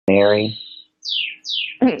canary?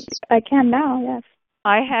 I can now, yes.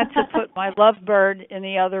 I had to put my lovebird in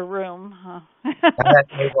the other room. I had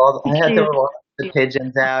to move all the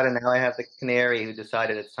pigeons out, and now I have the canary who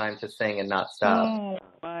decided it's time to sing and not stop. Oh,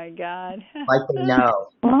 my God. Like they know.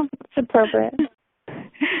 Well, it's appropriate.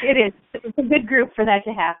 It is. It's a good group for that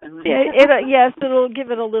to happen. Yes, it'll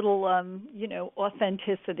give it a little,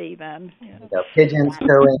 authenticity then. So pigeons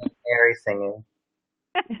cooing, canary singing.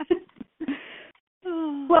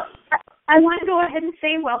 Well, I want to go ahead and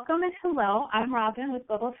say welcome and hello. I'm Robin with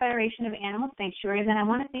Global Federation of Animal Sanctuaries, and I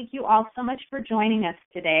want to thank you all so much for joining us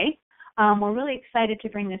today. We're really excited to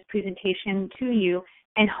bring this presentation to you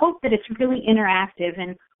and hope that it's really interactive,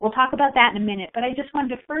 and we'll talk about that in a minute, but I just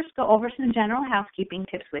wanted to first go over some general housekeeping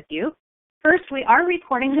tips with you. First, we are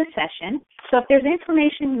recording this session, so if there's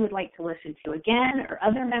information you would like to listen to again or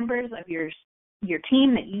other members of your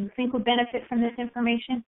team that you think would benefit from this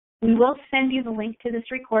information, we will send you the link to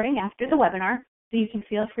this recording after the webinar, so you can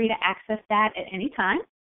feel free to access that at any time.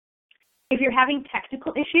 If you're having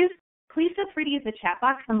technical issues, please feel free to use the chat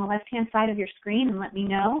box on the left-hand side of your screen and let me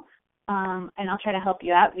know, and I'll try to help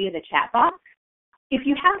you out via the chat box. If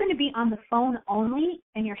you happen to be on the phone only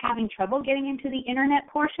and you're having trouble getting into the internet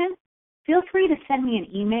portion, feel free to send me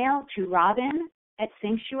an email to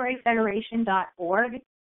robin@sanctuaryfederation.org,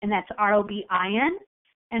 and that's ROBIN,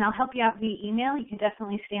 and I'll help you out via email. You can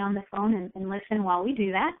definitely stay on the phone and listen while we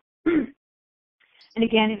do that. And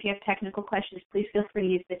again, if you have technical questions, please feel free to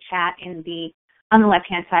use the chat on the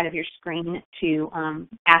left-hand side of your screen to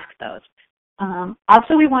ask those.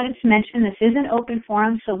 Also, we wanted to mention this is an open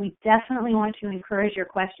forum, so we definitely want to encourage your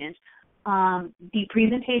questions. The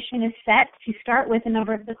presentation is set to start with a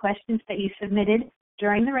number of the questions that you submitted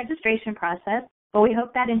during the registration process, but we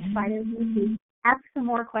hope that inspires you to ask some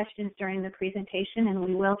more questions during the presentation, and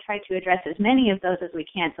we will try to address as many of those as we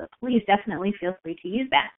can, so please definitely feel free to use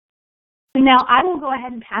that. So now I will go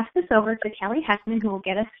ahead and pass this over to Kelly Heckman, who will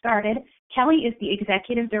get us started. Kelly is the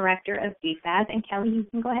Executive Director of DFAS, and Kelly, you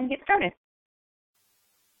can go ahead and get started.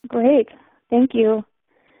 Great. Thank you.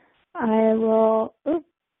 I will...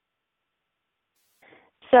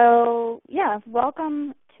 So, yeah,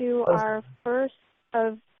 welcome to our first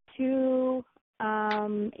of two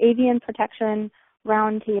avian protection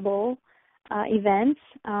roundtable events.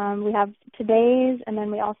 We have today's, and then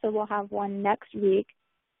we also will have one next week.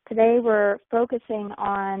 Today we're focusing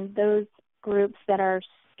on those groups that are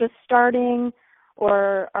just starting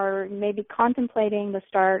or are maybe contemplating the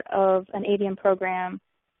start of an avian program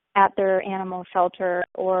at their animal shelter,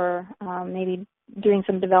 or maybe doing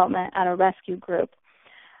some development at a rescue group.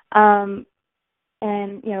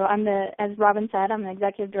 And, as Robin said, I'm the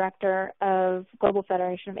Executive Director of Global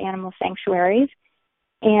Federation of Animal Sanctuaries.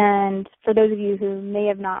 And for those of you who may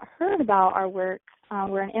have not heard about our work,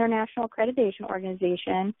 we're an international accreditation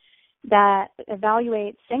organization that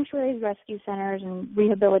evaluates sanctuaries, rescue centers, and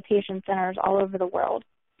rehabilitation centers all over the world.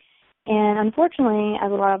 And unfortunately,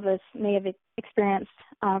 as a lot of us may have experienced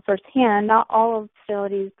firsthand, not all of the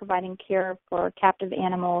facilities providing care for captive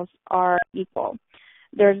animals are equal.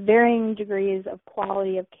 There's varying degrees of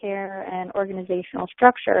quality of care and organizational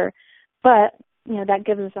structure, but that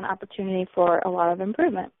gives us an opportunity for a lot of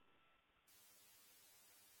improvement.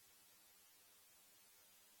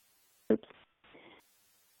 Oops.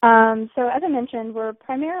 So as I mentioned, we're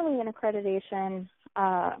primarily an accreditation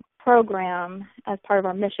program as part of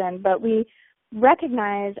our mission, but we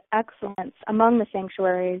recognize excellence among the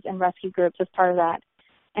sanctuaries and rescue groups as part of that.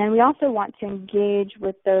 And we also want to engage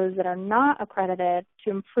with those that are not accredited to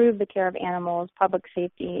improve the care of animals, public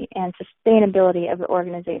safety, and sustainability of the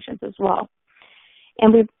organizations as well.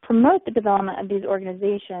 And we promote the development of these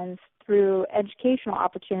organizations through educational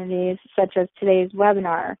opportunities such as today's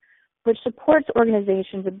webinar, which supports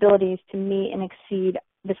organizations' abilities to meet and exceed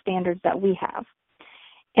the standards that we have.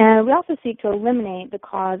 And we also seek to eliminate the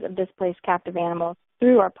cause of displaced captive animals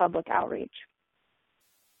through our public outreach.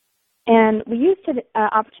 And we use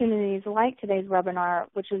opportunities like today's webinar,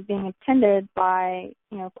 which is being attended by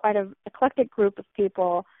quite an eclectic group of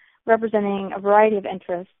people representing a variety of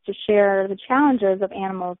interests, to share the challenges of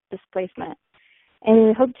animal displacement. And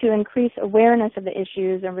we hope to increase awareness of the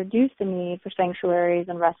issues and reduce the need for sanctuaries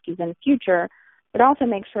and rescues in the future, but also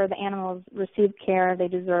make sure the animals receive care they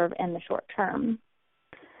deserve in the short term.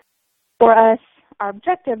 For us, our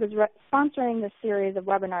objective is sponsoring this series of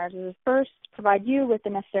webinars is first provide you with the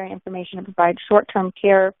necessary information to provide short-term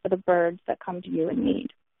care for the birds that come to you in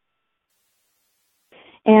need.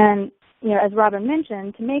 And, as Robin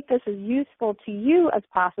mentioned, to make this as useful to you as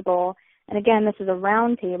possible, and again, this is a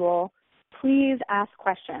roundtable, please ask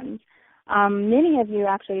questions. Many of you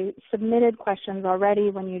actually submitted questions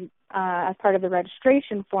already when you as part of the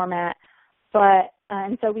registration format, but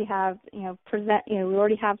and so we have we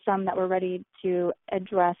already have some that we're ready to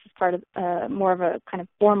address as part of more of a kind of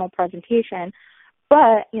formal presentation.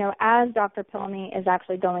 But as Dr. Pilny is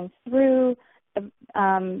actually going through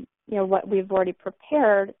what we've already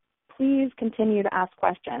prepared, please continue to ask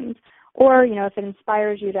questions. Or if it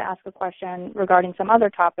inspires you to ask a question regarding some other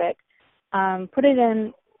topic, put it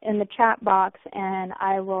in the chat box, and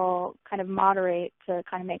I will kind of moderate to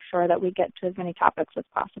kind of make sure that we get to as many topics as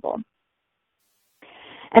possible.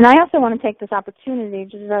 And I also want to take this opportunity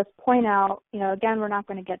to just point out, again, we're not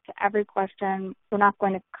going to get to every question. We're not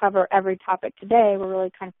going to cover every topic today. We're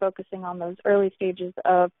really kind of focusing on those early stages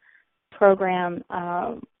of program,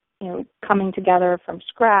 coming together from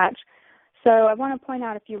scratch. So I want to point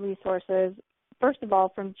out a few resources. First of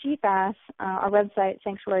all, from GFAS, our website,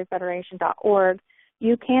 sanctuaryfederation.org,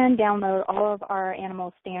 you can download all of our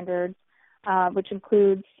animal standards, which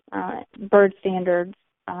includes bird standards.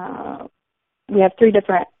 We have 3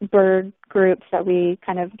 different bird groups that we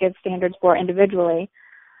kind of give standards for individually.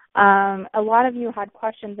 A lot of you had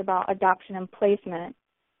questions about adoption and placement.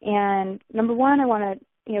 And number one, I want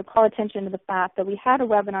to call attention to the fact that we had a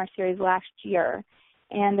webinar series last year,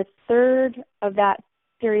 and the third of that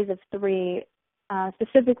series of 3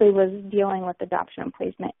 specifically was dealing with adoption and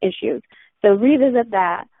placement issues. So revisit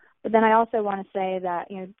that. But then I also want to say that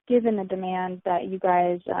given the demand that you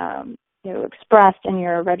guys expressed in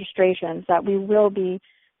your registrations, that we will be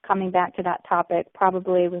coming back to that topic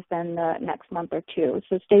probably within the next month or 2.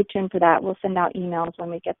 So stay tuned for that. We'll send out emails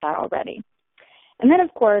when we get that already. And then,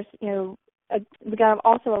 of course, we got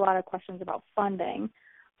also a lot of questions about funding.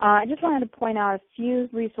 I just wanted to point out a few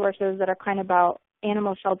resources that are kind of about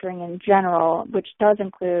animal sheltering in general, which does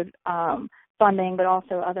include funding, but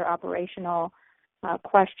also other operational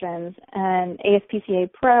questions. And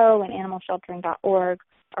ASPCA Pro and animalsheltering.org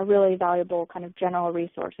are really valuable kind of general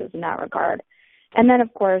resources in that regard. And then,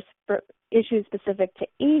 of course, for issues specific to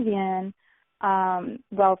avian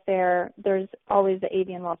welfare, there's always the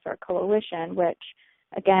Avian Welfare Coalition, which,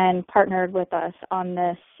 again, partnered with us on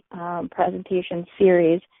this presentation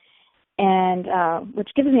series, and which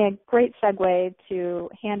gives me a great segue to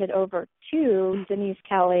hand it over to Denise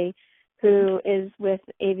Kelly, who is with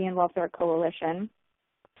Avian Welfare Coalition.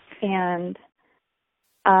 And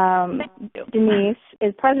Denise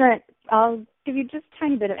is president. I'll give you just a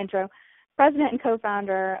tiny bit of intro. President and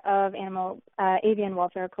co-founder of Avian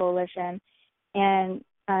Welfare Coalition, and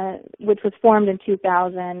which was formed in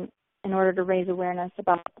 2000 in order to raise awareness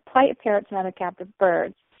about the plight of parrots and other captive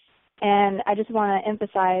birds. And I just want to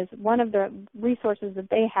emphasize one of the resources that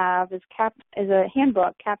they have is a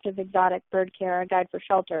handbook, Captive Exotic Bird Care, a Guide for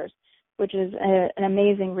Shelters, which is an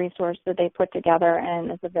amazing resource that they put together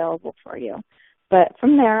and is available for you. But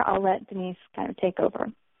from there, I'll let Denise kind of take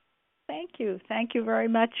over. Thank you. Thank you very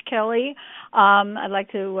much, Kelly. I'd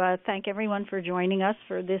like to thank everyone for joining us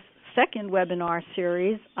for this second webinar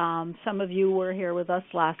series. Some of you were here with us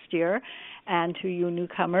last year, and to you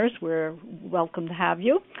newcomers, we're welcome to have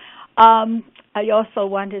you. I also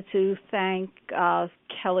wanted to thank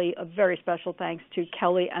Kelly, a very special thanks to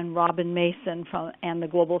Kelly and Robin Mason and the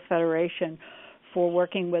Global Federation for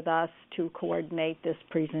working with us to coordinate this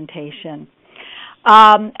presentation.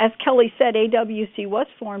 As Kelly said, AWC was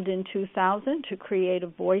formed in 2000 to create a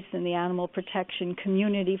voice in the animal protection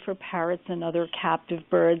community for parrots and other captive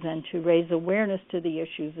birds and to raise awareness to the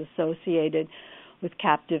issues associated with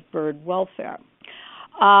captive bird welfare.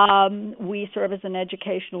 We serve as an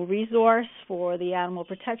educational resource for the animal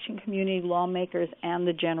protection community, lawmakers, and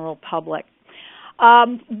the general public.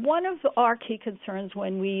 One of our key concerns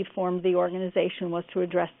when we formed the organization was to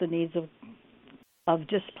address the needs of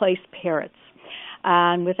displaced parrots.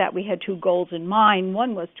 And with that, we had 2 goals in mind.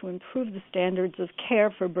 One was to improve the standards of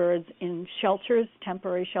care for birds in shelters,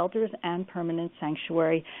 temporary shelters, and permanent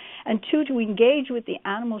sanctuary. And 2, to engage with the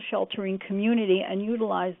animal sheltering community and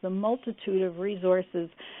utilize the multitude of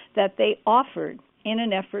resources that they offered in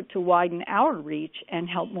an effort to widen our reach and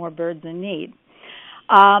help more birds in need.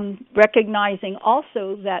 Recognizing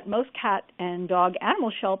also that most cat and dog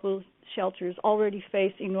animal shelters already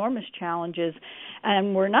face enormous challenges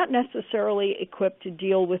and were not necessarily equipped to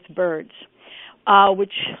deal with birds,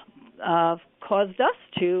 which caused us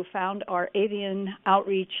to found our Avian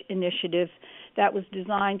Outreach Initiative that was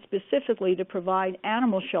designed specifically to provide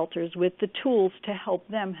animal shelters with the tools to help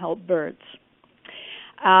them help birds.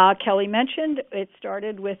 Kelly mentioned it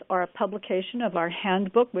started with our publication of our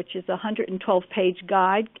handbook, which is a 112-page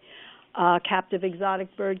guide, Captive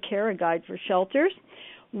Exotic Bird Care, a Guide for Shelters.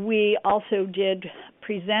 We also did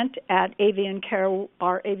present at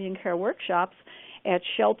our Avian Care workshops at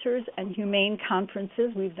shelters and humane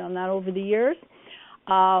conferences. We've done that over the years.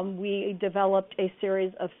 We developed a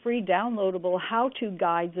series of free downloadable how-to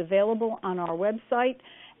guides available on our website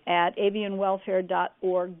at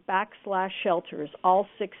avianwelfare.org/shelters. All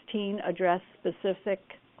 16 address specific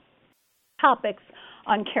topics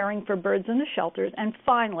on caring for birds in the shelters. And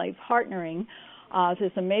finally, partnering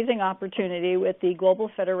this amazing opportunity with the Global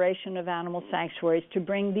Federation of Animal Sanctuaries to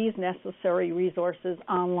bring these necessary resources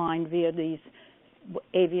online via these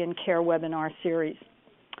Avian Care webinar series.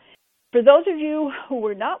 For those of you who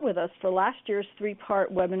were not with us for last year's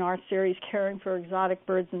 3-part webinar series, Caring for Exotic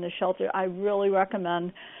Birds in the Shelter, I really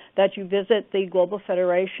recommend that you visit the Global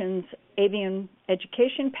Federation's Avian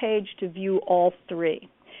Education page to view all 3.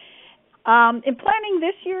 In planning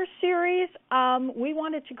this year's series, we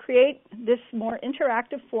wanted to create this more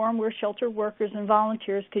interactive forum where shelter workers and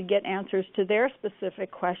volunteers could get answers to their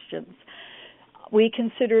specific questions. We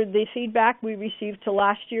considered the feedback we received to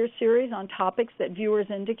last year's series on topics that viewers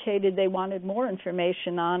indicated they wanted more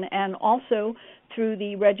information on, and also through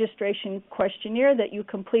the registration questionnaire that you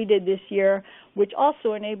completed this year, which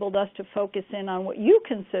also enabled us to focus in on what you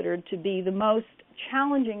considered to be the most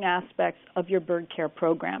challenging aspects of your bird care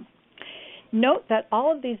program. Note that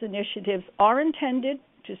all of these initiatives are intended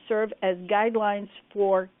to serve as guidelines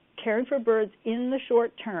for caring for birds in the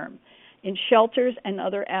short term in shelters and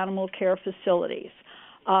other animal care facilities.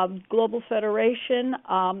 Global Federation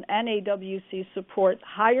and AWC support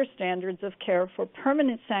higher standards of care for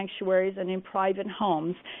permanent sanctuaries and in private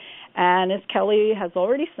homes. And as Kelly has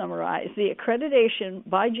already summarized, the accreditation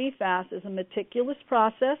by GFAS is a meticulous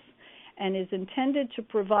process and is intended to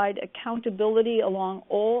provide accountability along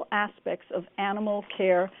all aspects of animal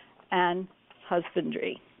care and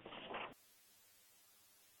husbandry.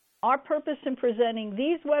 Our purpose in presenting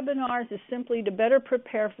these webinars is simply to better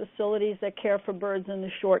prepare facilities that care for birds in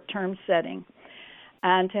the short-term setting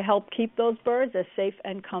and to help keep those birds as safe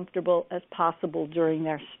and comfortable as possible during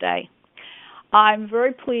their stay. I'm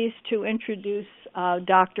very pleased to introduce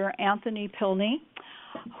Dr. Anthony Pilny,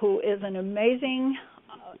 who is an amazing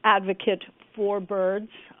advocate for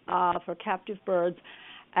birds, for captive birds,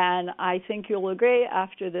 and I think you'll agree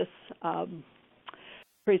after this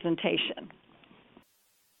presentation.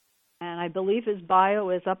 And I believe his bio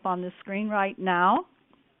is up on the screen right now.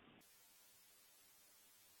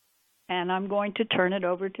 And I'm going to turn it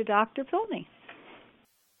over to Dr. Pilny.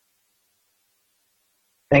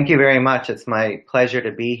 Thank you very much. It's my pleasure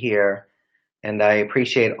to be here. And I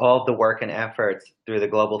appreciate all of the work and efforts through the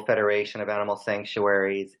Global Federation of Animal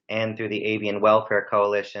Sanctuaries and through the Avian Welfare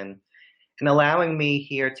Coalition in allowing me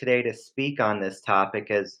here today to speak on this topic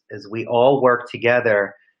as we all work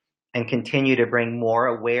together and continue to bring more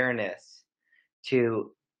awareness to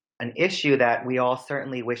an issue that we all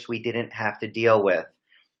certainly wish we didn't have to deal with.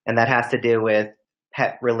 And that has to do with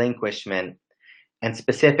pet relinquishment. And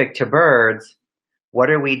specific to birds, what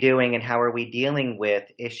are we doing and how are we dealing with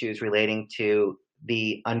issues relating to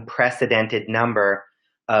the unprecedented number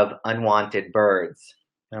of unwanted birds?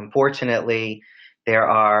 Unfortunately, there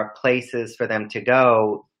are places for them to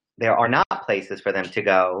go. There are not places for them to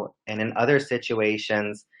go. And in other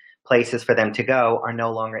situations, places for them to go are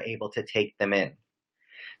no longer able to take them in.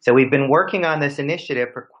 So we've been working on this initiative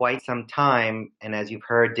for quite some time, and as you've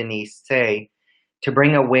heard Denise say, to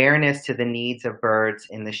bring awareness to the needs of birds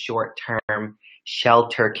in the short-term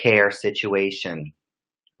shelter care situation.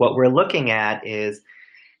 What we're looking at is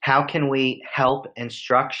how can we help and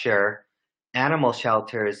structure animal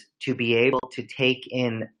shelters to be able to take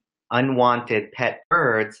in unwanted pet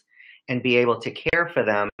birds and be able to care for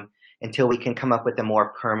them until we can come up with a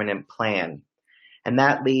more permanent plan. And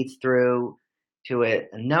that leads through to a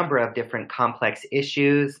number of different complex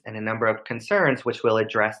issues and a number of concerns which we'll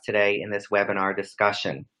address today in this webinar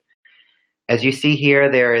discussion. As you see here,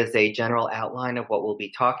 there is a general outline of what we'll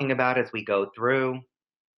be talking about as we go through.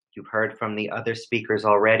 You've heard from the other speakers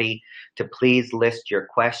already to please list your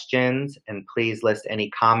questions and please list any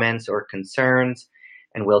comments or concerns,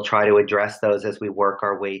 and we'll try to address those as we work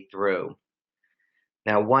our way through.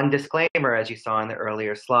 Now, one disclaimer, as you saw in the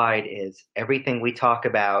earlier slide, is everything we talk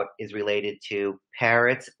about is related to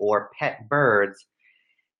parrots or pet birds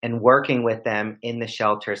and working with them in the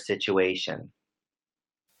shelter situation.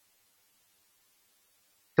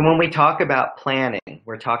 So when we talk about planning,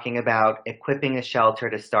 we're talking about equipping a shelter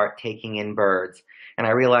to start taking in birds. And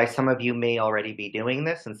I realize some of you may already be doing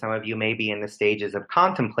this, and some of you may be in the stages of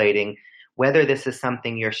contemplating whether this is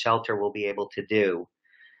something your shelter will be able to do.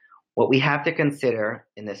 What we have to consider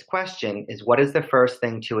in this question is what is the first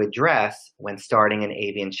thing to address when starting an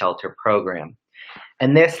avian shelter program?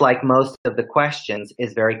 And this, like most of the questions,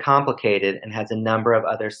 is very complicated and has a number of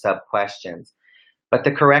other sub-questions. But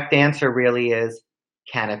the correct answer really is,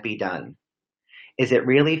 can it be done? Is it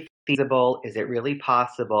really feasible? Is it really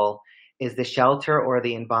possible? Is the shelter or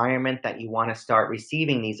the environment that you want to start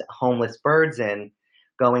receiving these homeless birds in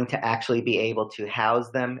going to actually be able to house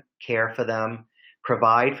them, care for them,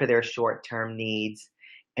 provide for their short-term needs,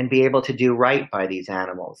 and be able to do right by these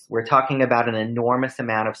animals? We're talking about an enormous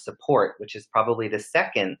amount of support, which is probably the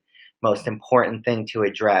second most important thing to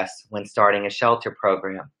address when starting a shelter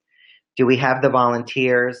program. Do we have the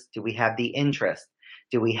volunteers? Do we have the interest?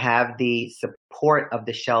 Do we have the support of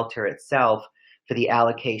the shelter itself for the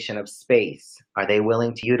allocation of space? Are they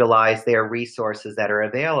willing to utilize their resources that are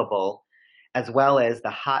available, as well as the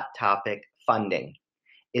hot topic, funding?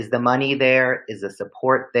 Is the money there? Is the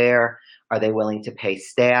support there? Are they willing to pay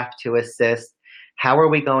staff to assist? How are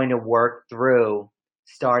we going to work through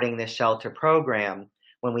starting this shelter program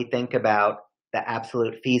when we think about the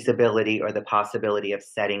absolute feasibility or the possibility of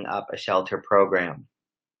setting up a shelter program?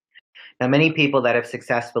 Now, many people that have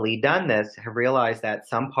successfully done this have realized that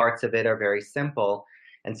some parts of it are very simple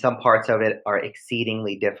and some parts of it are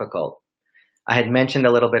exceedingly difficult. I had mentioned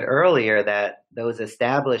a little bit earlier that those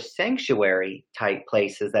established sanctuary type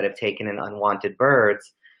places that have taken in unwanted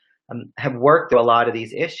birds have worked through a lot of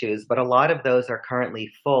these issues, but a lot of those are currently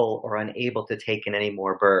full or unable to take in any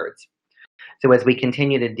more birds. So as we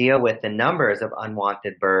continue to deal with the numbers of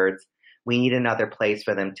unwanted birds, we need another place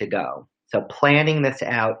for them to go. So planning this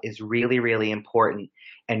out is really, really important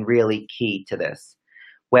and really key to this.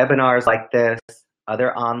 Webinars like this,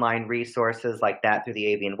 other online resources like that through the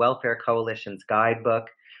Avian Welfare Coalition's guidebook,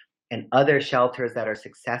 and other shelters that are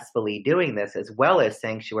successfully doing this, as well as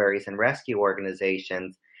sanctuaries and rescue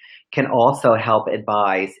organizations, can also help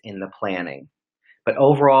advise in the planning. But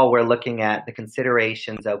overall, we're looking at the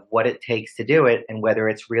considerations of what it takes to do it and whether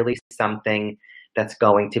it's really something that's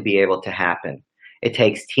going to be able to happen. It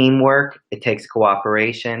takes teamwork, it takes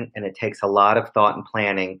cooperation, and it takes a lot of thought and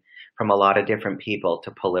planning from a lot of different people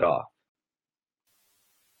to pull it off.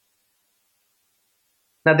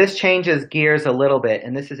 Now, this changes gears a little bit,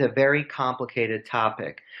 and this is a very complicated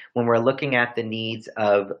topic when we're looking at the needs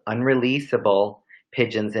of unreleasable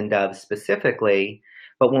pigeons and doves specifically,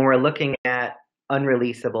 but when we're looking at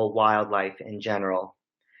unreleasable wildlife in general.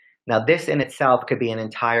 Now, this in itself could be an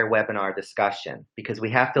entire webinar discussion because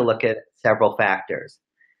we have to look at several factors.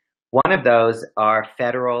 One of those are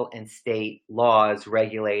federal and state laws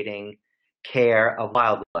regulating care of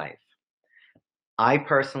wildlife. I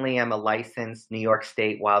personally am a licensed New York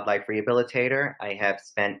State wildlife rehabilitator. I have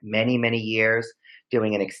spent many, many years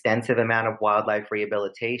doing an extensive amount of wildlife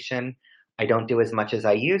rehabilitation. I don't do as much as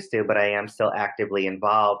I used to, but I am still actively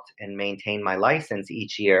involved and maintain my license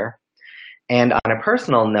each year. And on a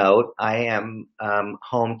personal note, I am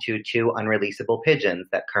home to 2 unreleasable pigeons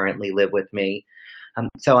that currently live with me.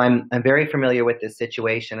 So I'm very familiar with this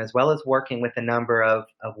situation, as well as working with a number of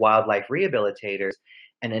wildlife rehabilitators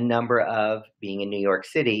and a number of, being in New York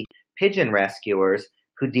City, pigeon rescuers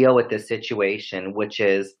who deal with this situation, which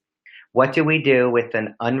is, what do we do with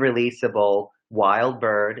an unreleasable wild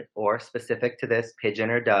bird, or specific to this, pigeon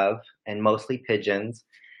or dove, and mostly pigeons,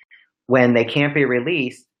 when they can't be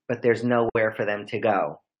released, but there's nowhere for them to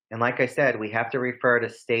go? And like I said, we have to refer to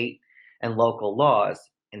state and local laws.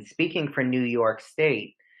 And speaking for New York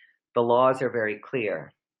State, the laws are very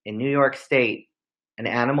clear. In New York State, an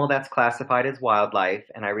animal that's classified as wildlife,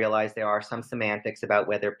 and I realize there are some semantics about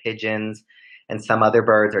whether pigeons and some other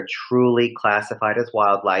birds are truly classified as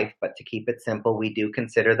wildlife, but to keep it simple, we do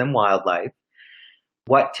consider them wildlife.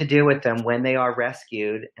 What to do with them when they are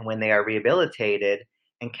rescued and when they are rehabilitated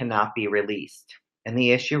and cannot be released. And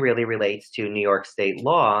the issue really relates to New York State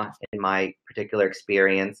law, in my particular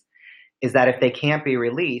experience, is that if they can't be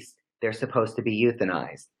released, they're supposed to be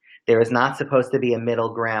euthanized. There is not supposed to be a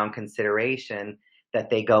middle ground consideration that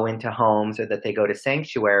they go into homes or that they go to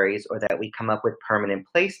sanctuaries or that we come up with permanent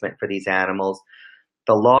placement for these animals.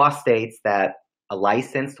 The law states that a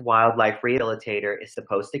licensed wildlife rehabilitator is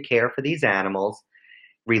supposed to care for these animals,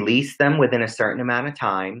 release them within a certain amount of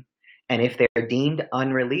time, and if they're deemed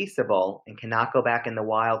unreleasable and cannot go back in the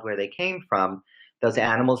wild where they came from, those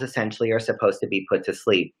animals essentially are supposed to be put to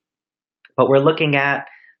sleep. But we're looking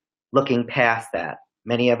past that.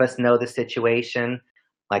 Many of us know the situation.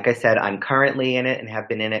 Like I said, I'm currently in it and have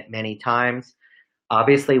been in it many times.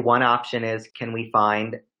 Obviously, one option is, can we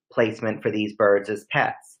find placement for these birds as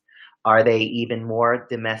pets? Are they even more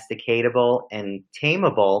domesticatable and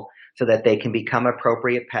tameable so that they can become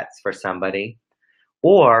appropriate pets for somebody?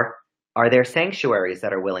 Or are there sanctuaries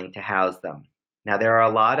that are willing to house them? Now, there are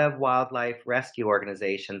a lot of wildlife rescue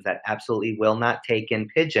organizations that absolutely will not take in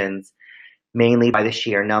pigeons, mainly by the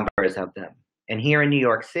sheer numbers of them. And here in New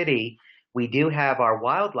York City, We do have our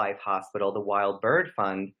wildlife hospital, the Wild Bird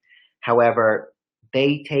Fund. However,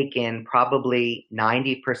 they take in probably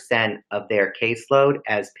 90% of their caseload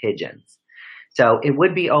as pigeons. So it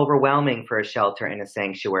would be overwhelming for a shelter in a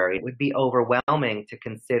sanctuary. It would be overwhelming to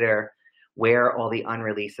consider where all the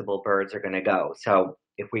unreleasable birds are going to go. So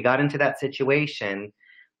if we got into that situation,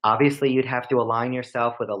 obviously you'd have to align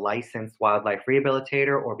yourself with a licensed wildlife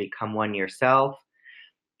rehabilitator or become one yourself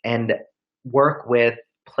and work with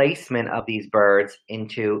placement of these birds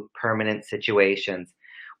into permanent situations.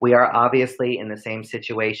 We are obviously in the same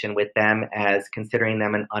situation with them as considering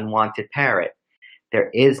them an unwanted parrot. There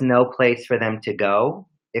is no place for them to go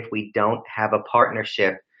if we don't have a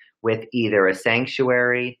partnership with either a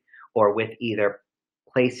sanctuary or with either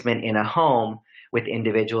placement in a home with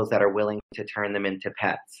individuals that are willing to turn them into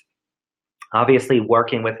pets. Obviously,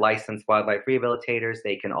 working with licensed wildlife rehabilitators,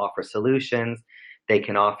 they can offer solutions, they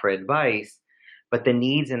can offer advice, but the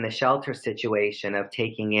needs in the shelter situation of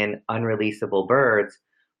taking in unreleasable birds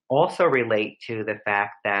also relate to the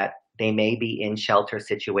fact that they may be in shelter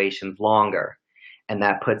situations longer. And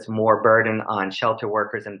that puts more burden on shelter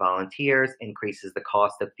workers and volunteers, increases the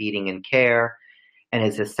cost of feeding and care, and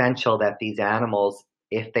is essential that these animals,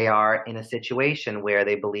 if they are in a situation where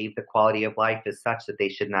they believe the quality of life is such that they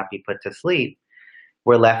should not be put to sleep,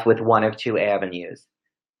 we're left with one of two avenues: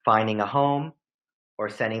 finding a home or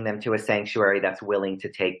sending them to a sanctuary that's willing to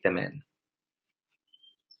take them in.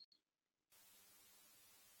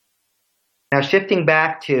 Now, shifting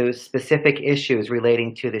back to specific issues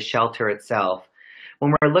relating to the shelter itself,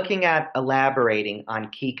 when we're looking at elaborating on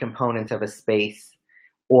key components of a space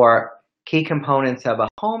or key components of a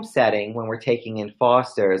home setting when we're taking in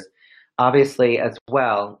fosters, obviously as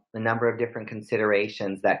well, a number of different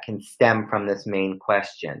considerations that can stem from this main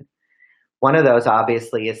question. One of those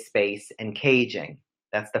obviously is space and caging.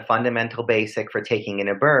 That's the fundamental basic for taking in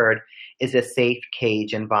a bird, is a safe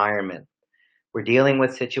cage environment. We're dealing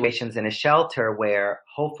with situations in a shelter where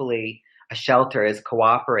hopefully a shelter is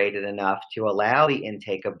cooperated enough to allow the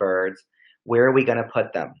intake of birds. Where are we going to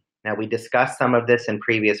put them? Now, we discussed some of this in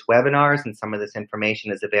previous webinars, and some of this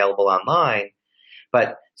information is available online,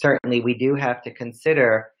 but certainly we do have to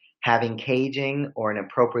consider having caging or an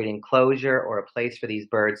appropriate enclosure or a place for these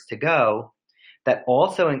birds to go. That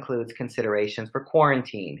also includes considerations for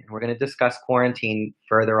quarantine. And we're going to discuss quarantine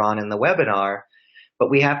further on in the webinar, but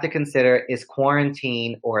we have to consider, is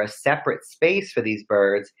quarantine or a separate space for these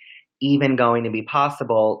birds even going to be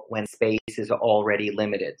possible when space is already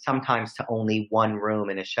limited, sometimes to only one room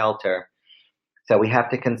in a shelter. So we have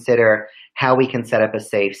to consider how we can set up a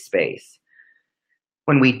safe space.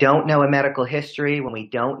 When we don't know a medical history, when we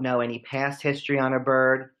don't know any past history on a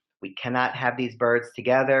bird, we cannot have these birds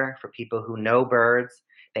together. For people who know birds,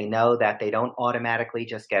 they know that they don't automatically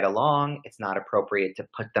just get along. It's not appropriate to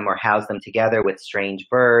put them or house them together with strange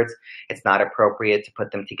birds. It's not appropriate to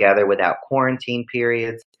put them together without quarantine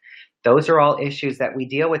periods. Those are all issues that we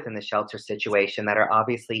deal with in the shelter situation that are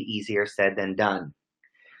obviously easier said than done.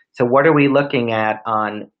 So what are we looking at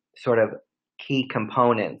on sort of key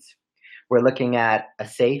components? We're looking at a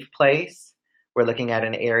safe place. We're looking at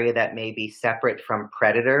an area that may be separate from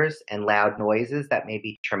predators and loud noises that may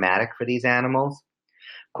be traumatic for these animals.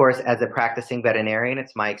 Of course, as a practicing veterinarian,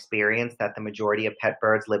 it's my experience that the majority of pet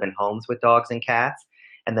birds live in homes with dogs and cats,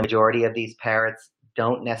 and the majority of these parrots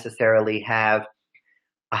don't necessarily have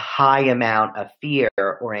a high amount of fear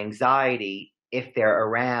or anxiety if they're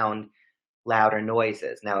around louder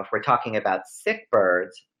noises. Now, if we're talking about sick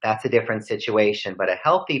birds, that's a different situation, but a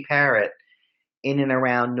healthy parrot in and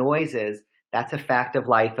around noises, that's a fact of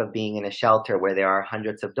life of being in a shelter where there are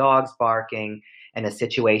hundreds of dogs barking and a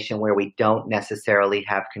situation where we don't necessarily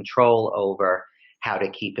have control over how to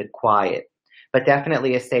keep it quiet, but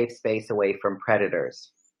definitely a safe space away from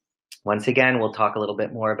predators. Once again, we'll talk a little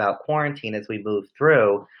bit more about quarantine as we move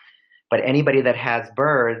through, but anybody that has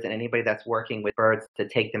birds and anybody that's working with birds to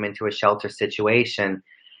take them into a shelter situation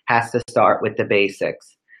has to start with the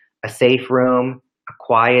basics. A safe room, a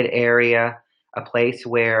quiet area, a place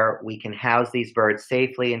where we can house these birds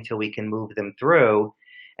safely until we can move them through,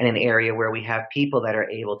 and an area where we have people that are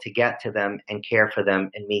able to get to them and care for them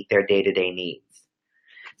and meet their day-to-day needs.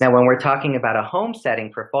 Now, when we're talking about a home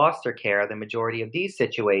setting for foster care, the majority of these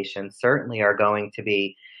situations certainly are going to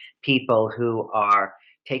be people who are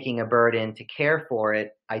taking a bird in to care for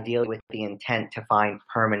it, ideally with the intent to find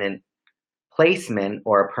permanent placement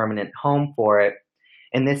or a permanent home for it.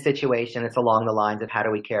 In this situation, it's along the lines of how do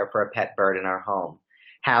we care for a pet bird in our home?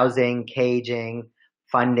 Housing, caging,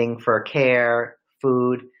 funding for care,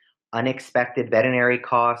 food, unexpected veterinary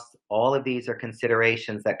costs, all of these are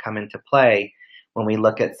considerations that come into play when we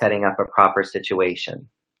look at setting up a proper situation.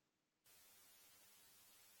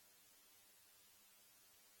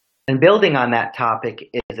 And building on that topic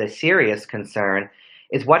is a serious concern,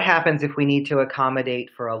 is what happens if we need to accommodate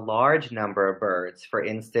for a large number of birds. For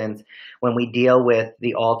instance, when we deal with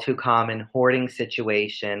the all too common hoarding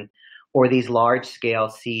situation or these large-scale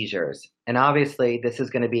seizures. And obviously, this is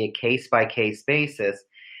going to be a case-by-case basis,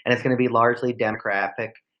 and it's going to be largely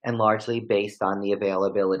demographic and largely based on the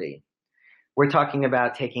availability. We're talking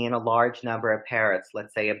about taking in a large number of parrots,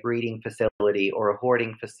 let's say a breeding facility or a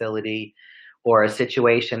hoarding facility, or a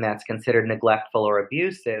situation that's considered neglectful or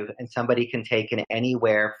abusive, and somebody can take in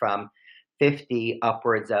anywhere from 50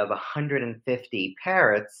 upwards of 150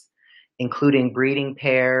 parrots, including breeding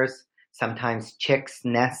pairs, sometimes chicks,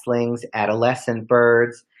 nestlings, adolescent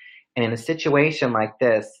birds. And in a situation like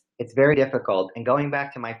this, it's very difficult. And going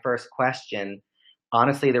back to my first question,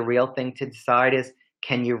 honestly, the real thing to decide is,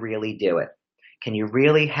 can you really do it? Can you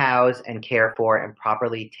really house and care for and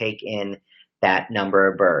properly take in that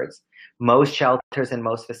number of birds? Most shelters and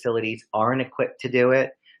most facilities aren't equipped to do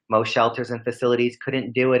it. Most shelters and facilities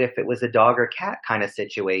couldn't do it if it was a dog or cat kind of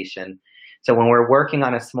situation. So when we're working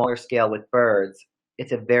on a smaller scale with birds,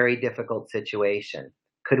 it's a very difficult situation.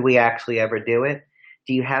 Could we actually ever do it?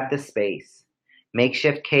 Do you have the space?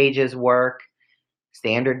 Makeshift cages work.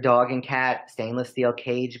 Standard dog and cat stainless steel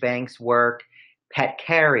cage banks work. Pet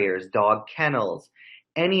carriers, dog kennels,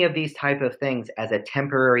 any of these type of things as a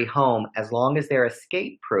temporary home, as long as they're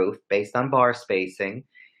escape proof based on bar spacing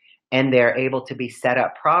and they're able to be set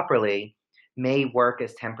up properly, may work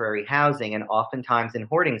as temporary housing. And oftentimes in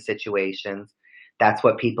hoarding situations, that's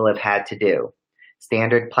what people have had to do.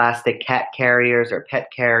 Standard plastic cat carriers or pet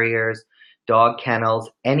carriers, dog kennels,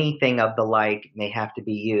 anything of the like may have to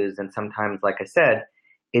be used. And sometimes, like I said,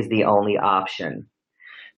 is the only option.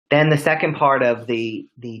 Then the second part of the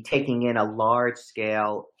taking in a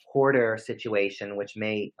large-scale hoarder situation, which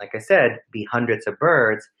may, like I said, be hundreds of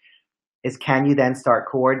birds, is can you then start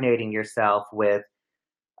coordinating yourself with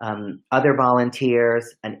other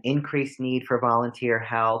volunteers, an increased need for volunteer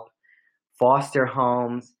help, foster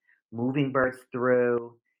homes, moving birds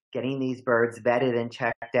through, getting these birds vetted and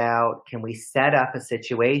checked out? Can we set up a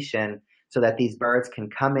situation so that these birds can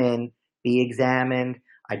come in, be examined,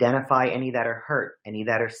 identify any that are hurt, any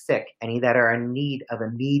that are sick, any that are in need of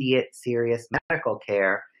immediate serious medical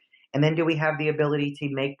care? And then do we have the ability to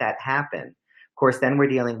make that happen? Of course, then we're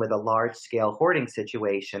dealing with a large-scale hoarding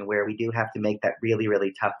situation where we do have to make that really,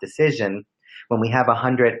 really tough decision. When we have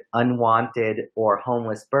 100 unwanted or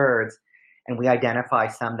homeless birds, and we identify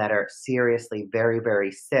some that are seriously very,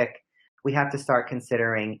 very sick, we have to start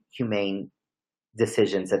considering humane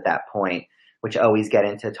decisions at that point, which always get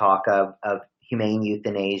into talk of humane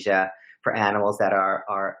euthanasia for animals that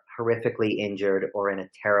are horrifically injured or in a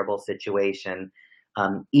terrible situation.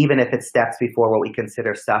 Even if it steps before what we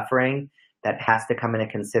consider suffering, that has to come into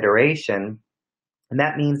consideration. And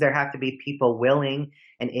that means there have to be people willing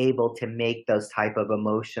and able to make those type of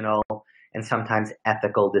emotional and sometimes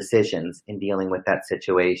ethical decisions in dealing with that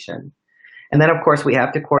situation. And then, of course, we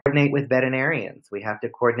have to coordinate with veterinarians. We have to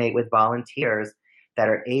coordinate with volunteers that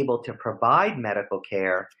are able to provide medical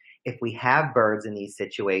care if we have birds in these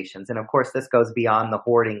situations. And of course, this goes beyond the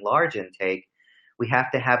hoarding large intake. We have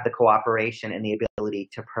to have the cooperation and the ability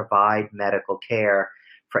to provide medical care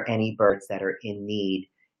for any birds that are in need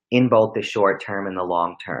in both the short term and the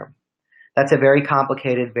long term. That's a very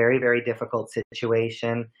complicated, very, very difficult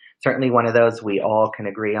situation. Certainly one of those we all can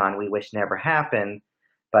agree on we wish never happened,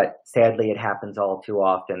 but sadly it happens all too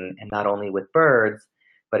often, and not only with birds,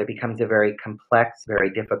 but it becomes a very complex, very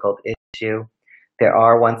difficult issue. There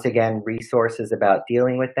are, once again, resources about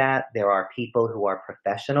dealing with that. There are people who are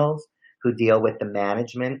professionals who deal with the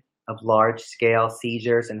management of large-scale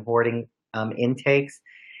seizures and hoarding intakes,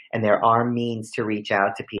 and there are means to reach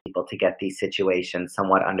out to people to get these situations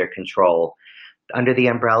somewhat under control, under the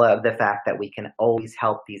umbrella of the fact that we can always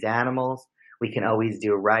help these animals, we can always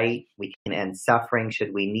do right, we can end suffering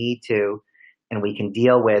should we need to, and we can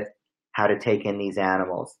deal with how to take in these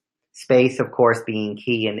animals. Space, of course, being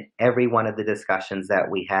key in every one of the discussions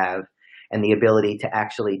that we have, and the ability to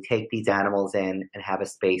actually take these animals in and have a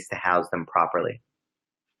space to house them properly.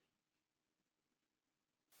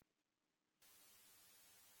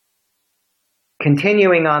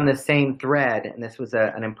 Continuing on the same thread, and this was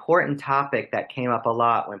an important topic that came up a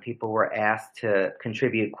lot when people were asked to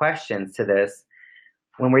contribute questions to this,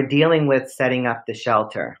 when we're dealing with setting up the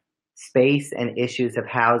shelter, space and issues of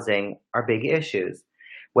housing are big issues.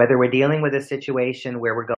 Whether we're dealing with a situation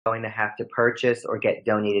where we're going to have to purchase or get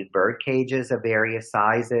donated bird cages of various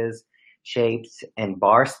sizes, shapes, and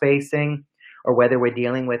bar spacing, or whether we're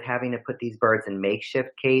dealing with having to put these birds in makeshift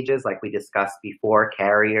cages like we discussed before,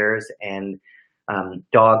 carriers and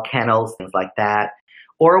dog kennels, things like that,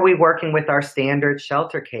 Or are we working with our standard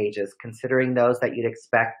shelter cages, considering those that you'd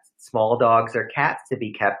expect small dogs or cats to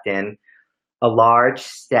be kept in? A large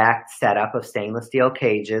stacked setup of stainless steel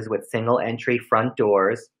cages with single entry front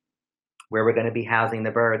doors where we're going to be housing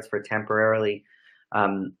the birds for temporary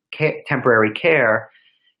care.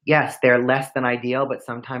 Yes, they're less than ideal, but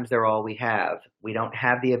sometimes they're all we have. We don't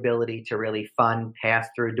have the ability to really fund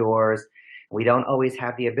pass-through doors. We don't always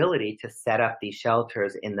have the ability to set up these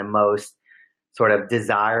shelters in the most sort of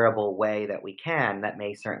desirable way that we can. That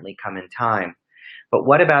may certainly come in time. But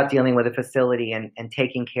what about dealing with a facility and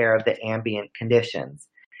taking care of the ambient conditions?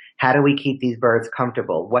 How do we keep these birds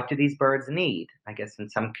comfortable? What do these birds need? I guess in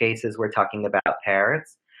some cases we're talking about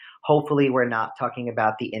parrots. Hopefully we're not talking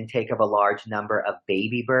about the intake of a large number of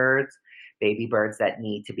baby birds that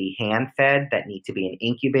need to be hand-fed, that need to be in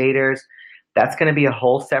incubators. That's going to be a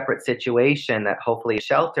whole separate situation that hopefully a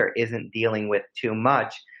shelter isn't dealing with too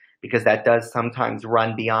much, because that does sometimes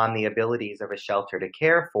run beyond the abilities of a shelter to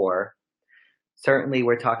care for. Certainly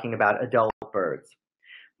we're talking about adult birds.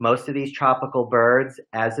 Most of these tropical birds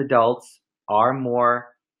as adults are more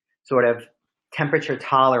sort of temperature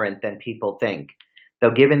tolerant than people think.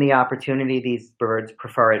 Though given the opportunity, these birds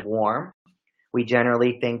prefer it warm. We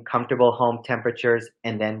generally think comfortable home temperatures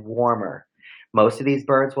and then warmer. Most of these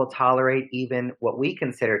birds will tolerate even what we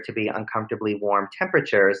consider to be uncomfortably warm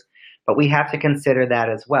temperatures, but we have to consider that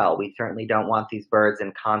as well. We certainly don't want these birds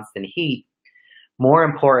in constant heat. More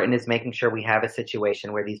important is making sure we have a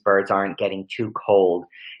situation where these birds aren't getting too cold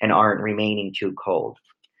and aren't remaining too cold.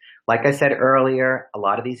 Like I said earlier, a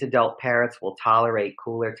lot of these adult parrots will tolerate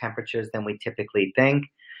cooler temperatures than we typically think.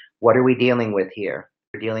 What are we dealing with here?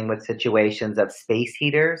 We're dealing with situations of space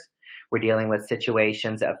heaters. We're dealing with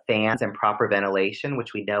situations of fans and proper ventilation,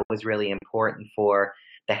 which we know is really important for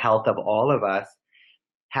the health of all of us.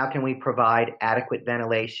 How can we provide adequate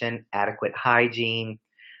ventilation, adequate hygiene?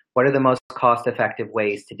 What are the most cost-effective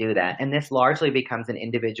ways to do that? And this largely becomes an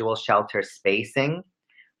individual shelter spacing,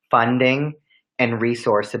 funding, and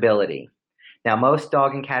resourceability. Now, most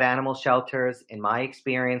dog and cat animal shelters, in my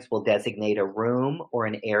experience, will designate a room or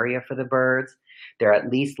an area for the birds. They're at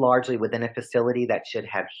least largely within a facility that should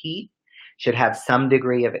have heat, should have some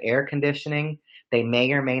degree of air conditioning. They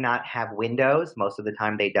may or may not have windows. Most of the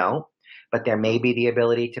time they don't. But there may be the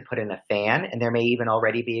ability to put in a fan, and there may even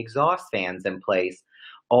already be exhaust fans in place,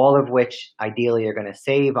 all of which ideally are going to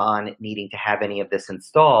save on needing to have any of this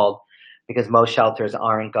installed, because most shelters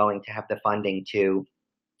aren't going to have the funding to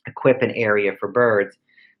equip an area for birds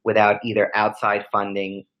without either outside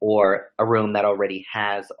funding or a room that already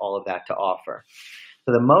has all of that to offer.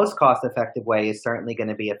 So the most cost-effective way is certainly going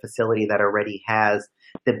to be a facility that already has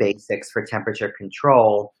the basics for temperature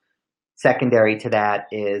control. Secondary to that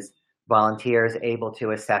is volunteers able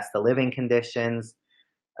to assess the living conditions,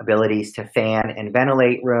 abilities to fan and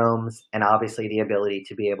ventilate rooms, and obviously the ability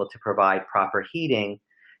to be able to provide proper heating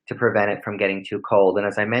to prevent it from getting too cold. And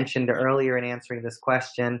as I mentioned earlier in answering this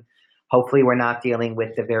question, hopefully we're not dealing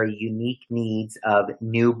with the very unique needs of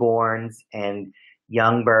newborns and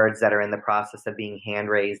young birds that are in the process of being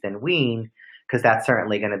hand-raised and weaned, because that's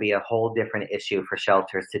certainly going to be a whole different issue for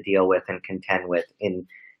shelters to deal with and contend with in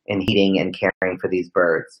heating and caring for these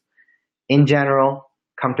birds. In general,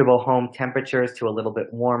 comfortable home temperatures to a little bit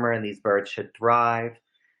warmer, and these birds should thrive.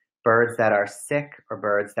 Birds that are sick or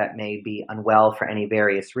birds that may be unwell for any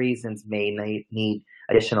various reasons may need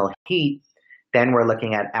additional heat. Then we're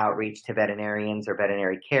looking at outreach to veterinarians or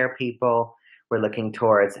veterinary care people. We're looking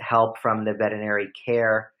towards help from the veterinary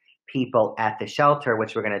care people at the shelter,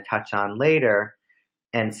 which we're going to touch on later,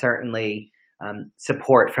 and certainly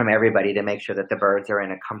support from everybody to make sure that the birds are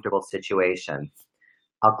in a comfortable situation.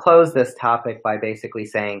 I'll close this topic by basically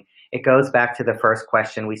saying it goes back to the first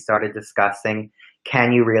question we started discussing.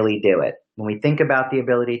 Can you really do it? When we think about the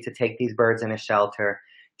ability to take these birds in a shelter,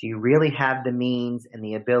 do you really have the means and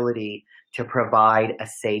the ability to provide a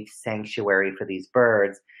safe sanctuary for these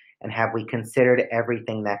birds? And have we considered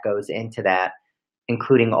everything that goes into that,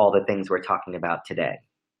 including all the things we're talking about today?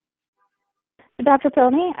 Dr.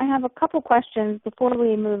 Pilny, I have a couple questions before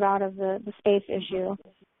we move out of the space issue.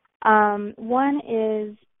 One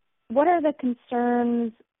is, what are the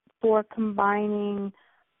concerns for combining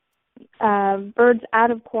birds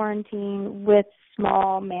out of quarantine with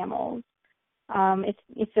small mammals?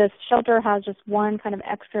 If the shelter has just one kind of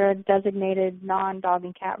extra designated non-dog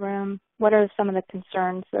and cat room, what are some of the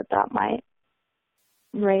concerns that might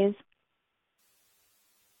raise?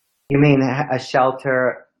 You mean a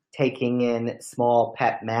shelter taking in small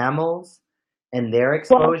pet mammals and their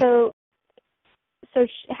exposure? Well, so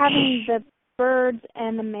having birds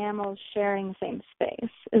and the mammals sharing the same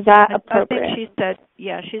space. Is that appropriate? I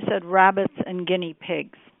think she said rabbits and guinea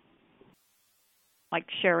pigs, like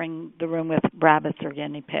sharing the room with rabbits or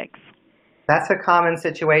guinea pigs. That's a common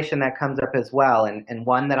situation that comes up as well, and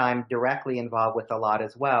one that I'm directly involved with a lot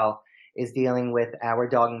as well is dealing with our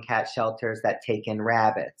dog and cat shelters that take in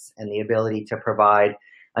rabbits and the ability to provide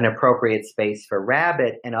an appropriate space for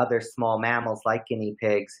rabbit and other small mammals like guinea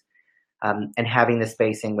pigs, and having the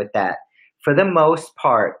spacing with that. For the most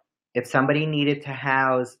part, if somebody needed to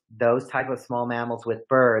house those type of small mammals with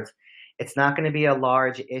birds, it's not going to be a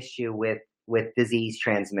large issue with disease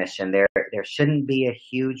transmission. There shouldn't be a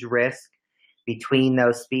huge risk between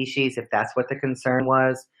those species if that's what the concern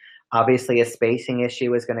was. Obviously, a spacing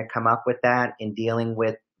issue is going to come up with that in dealing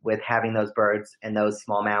with having those birds and those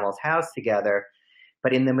small mammals housed together.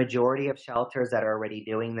 But in the majority of shelters that are already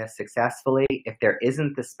doing this successfully, if there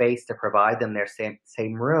isn't the space to provide them their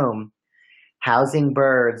same room, housing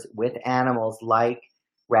birds with animals like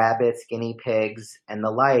rabbits, guinea pigs, and the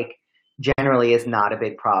like generally is not a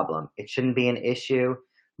big problem. It shouldn't be an issue.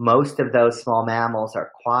 Most of those small mammals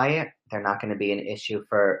are quiet. They're not going to be an issue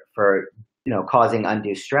for causing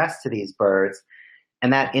undue stress to these birds.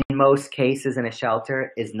 And that in most cases in a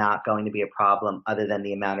shelter is not going to be a problem other than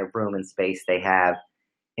the amount of room and space they have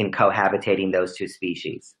in cohabitating those two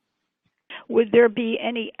species. Would there be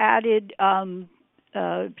any added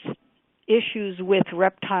issues with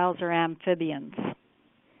reptiles or amphibians?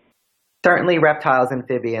 Certainly reptiles and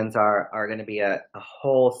amphibians are going to be a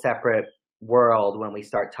whole separate world when we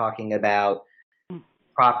start talking about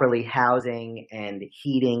properly housing and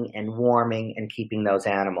heating and warming and keeping those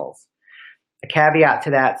animals. A caveat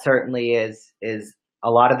to that certainly is a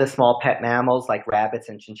lot of the small pet mammals like rabbits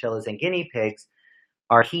and chinchillas and guinea pigs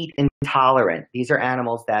are heat intolerant. These are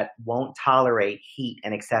animals that won't tolerate heat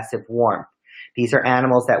and excessive warmth. These are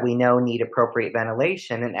animals that we know need appropriate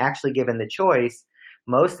ventilation, and actually given the choice,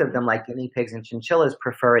 most of them, like guinea pigs and chinchillas,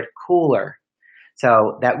 prefer it cooler.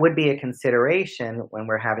 So that would be a consideration when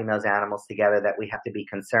we're having those animals together, that we have to be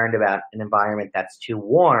concerned about an environment that's too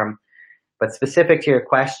warm. But specific to your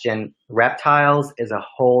question, reptiles is a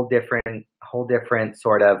whole different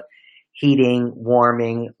sort of heating,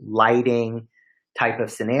 warming, lighting type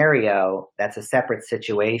of scenario. That's a separate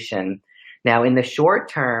situation. Now, in the short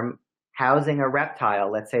term, housing a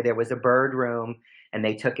reptile, let's say there was a bird room and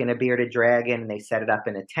they took in a bearded dragon and they set it up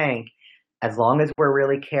in a tank, as long as we're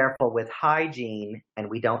really careful with hygiene and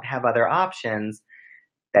we don't have other options,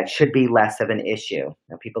 that should be less of an issue.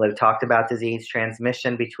 Now, people have talked about disease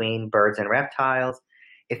transmission between birds and reptiles.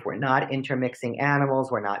 If we're not intermixing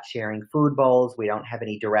animals, we're not sharing food bowls, we don't have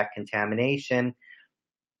any direct contamination.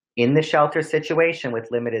 In the shelter situation with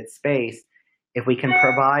limited space, if we can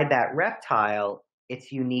provide that reptile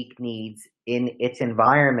its unique needs in its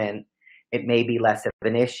environment, it may be less of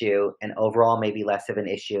an issue, and overall may be less of an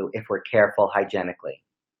issue if we're careful hygienically.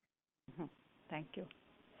 Thank you.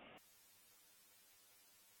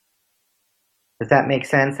 Does that make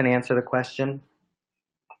sense and answer the question?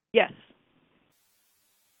 Yes.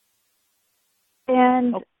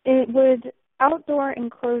 And would outdoor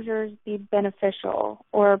enclosures be beneficial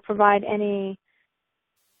or provide any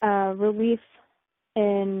relief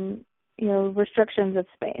in restrictions of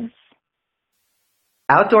space?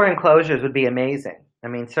 Outdoor enclosures would be amazing. I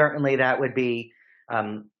mean, certainly that would be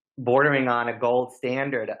bordering on a gold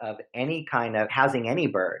standard of any kind of housing any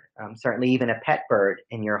bird, certainly even a pet bird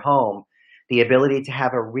in your home. The ability to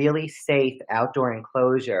have a really safe outdoor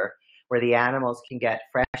enclosure where the animals can get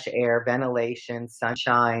fresh air, ventilation,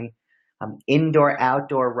 sunshine,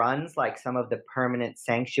 indoor-outdoor runs like some of the permanent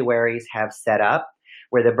sanctuaries have set up,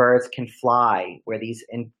 where the birds can fly, where these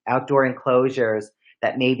outdoor enclosures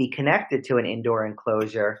that may be connected to an indoor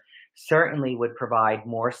enclosure certainly would provide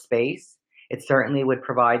more space. It certainly would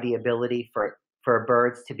provide the ability for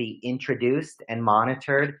birds to be introduced and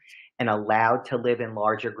monitored and allowed to live in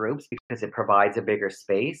larger groups because it provides a bigger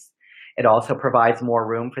space. It also provides more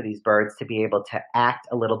room for these birds to be able to act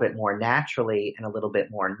a little bit more naturally and a little bit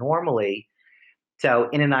more normally. So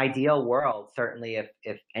in an ideal world, certainly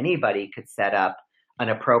if anybody could set up an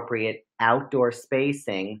appropriate outdoor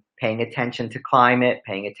spacing, paying attention to climate,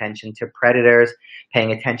 paying attention to predators,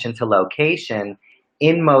 paying attention to location,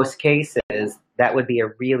 in most cases, that would be a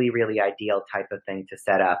really, really ideal type of thing to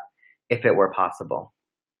set up if it were possible.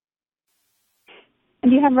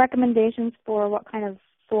 And do you have recommendations for what kind of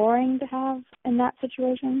flooring to have in that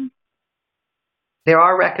situation? There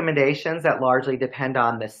are recommendations that largely depend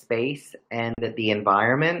on the space and the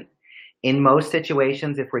environment. In most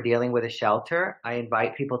situations, if we're dealing with a shelter, I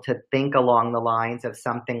invite people to think along the lines of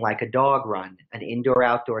something like a dog run, an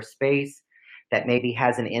indoor-outdoor space that maybe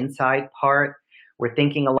has an inside part. We're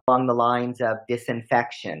thinking along the lines of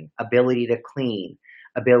disinfection, ability to clean,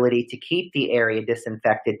 ability to keep the area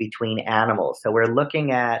disinfected between animals. So we're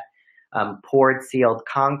looking at poured sealed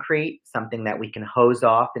concrete, something that we can hose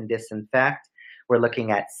off and disinfect. We're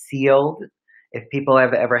looking at sealed. If people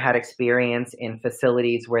have ever had experience in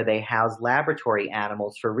facilities where they house laboratory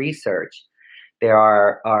animals for research, there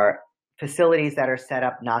are facilities that are set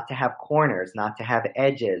up not to have corners, not to have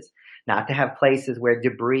edges, not to have places where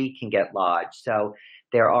debris can get lodged. So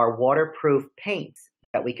there are waterproof paints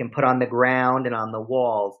that we can put on the ground and on the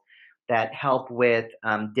walls that help with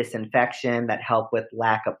disinfection, that help with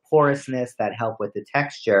lack of porousness, that help with the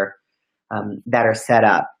texture, that are set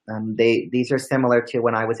up. These are similar to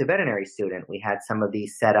when I was a veterinary student. We had some of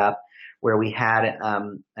these set up where we had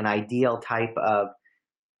an ideal type of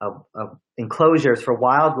enclosures for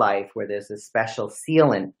wildlife where there's a special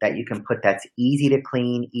sealant that you can put that's easy to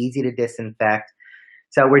clean, easy to disinfect.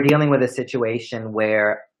 So we're dealing with a situation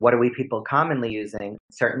where what are we people commonly using?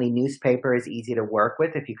 Certainly newspaper is easy to work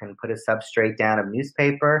with if you can put a substrate down of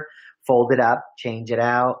newspaper, fold it up, change it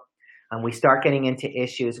out. We start getting into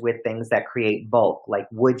issues with things that create bulk, like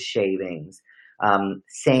wood shavings,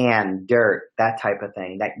 sand, dirt, that type of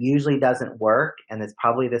thing. That usually doesn't work, and it's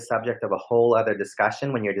probably the subject of a whole other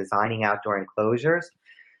discussion when you're designing outdoor enclosures.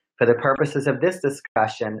 For the purposes of this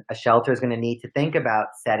discussion, a shelter is going to need to think about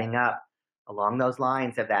setting up along those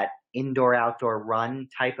lines of that indoor-outdoor run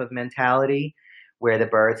type of mentality where the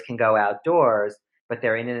birds can go outdoors, but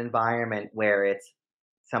they're in an environment where it's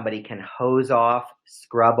somebody can hose off,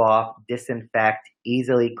 scrub off, disinfect,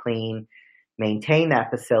 easily clean, maintain that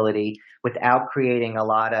facility without creating a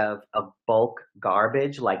lot of bulk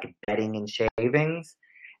garbage like bedding and shavings,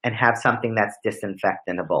 and have something that's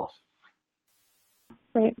disinfectable.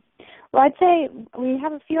 Great. Well, I'd say we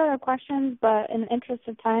have a few other questions, but in the interest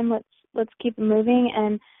of time, let's keep moving.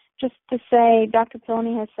 And just to say, Dr.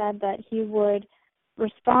 Pilny has said that he would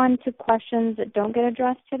respond to questions that don't get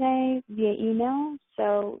addressed today via email.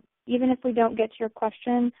 So even if we don't get to your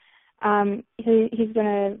question, he's going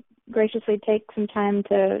to graciously take some time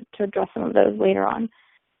to address some of those later on.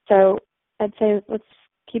 So I'd say let's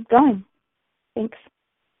keep going. Thanks.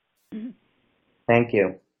 Thank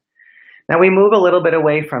you. Now we move a little bit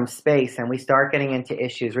away from space and we start getting into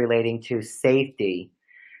issues relating to safety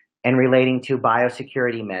and relating to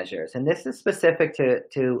biosecurity measures. And this is specific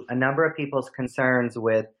to a number of people's concerns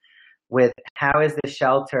with how is the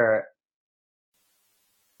shelter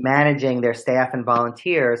managing their staff and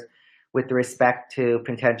volunteers with respect to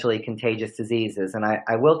potentially contagious diseases. And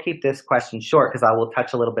I will keep this question short because I will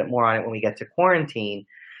touch a little bit more on it when we get to quarantine.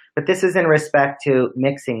 But this is in respect to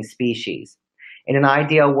mixing species. In an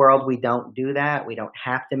ideal world, we don't do that. We don't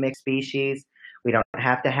have to mix species. We don't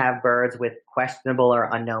have to have birds with questionable or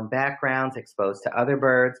unknown backgrounds exposed to other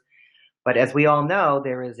birds. But as we all know,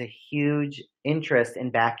 there is a huge interest in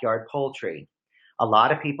backyard poultry. A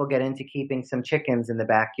lot of people get into keeping some chickens in the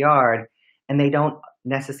backyard, and they don't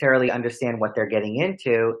necessarily understand what they're getting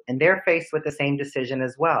into, and they're faced with the same decision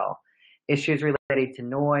as well. Issues related to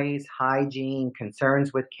noise, hygiene,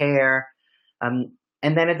 concerns with care,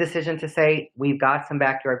 and then a decision to say, we've got some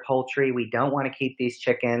backyard poultry, we don't want to keep these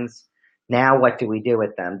chickens, now what do we do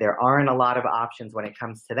with them? There aren't a lot of options when it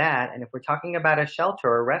comes to that, and if we're talking about a shelter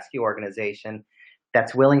or a rescue organization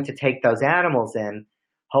that's willing to take those animals in,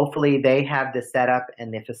 hopefully they have the setup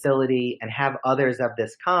and the facility and have others of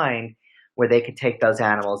this kind where they could take those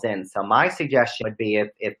animals in. So my suggestion would be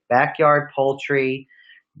if backyard poultry,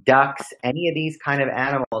 ducks, any of these kind of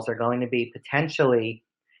animals are going to be potentially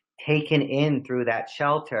taken in through that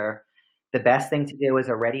shelter, the best thing to do is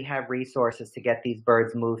already have resources to get these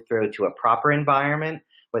birds moved through to a proper environment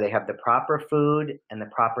where they have the proper food and the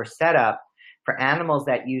proper setup for animals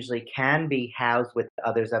that usually can be housed with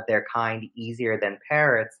others of their kind easier than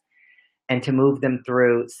parrots, and to move them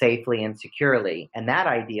through safely and securely. And that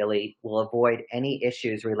ideally will avoid any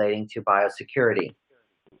issues relating to biosecurity.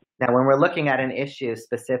 Now, when we're looking at an issue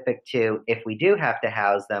specific to if we do have to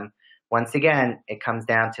house them, once again, it comes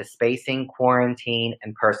down to spacing, quarantine,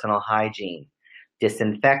 and personal hygiene.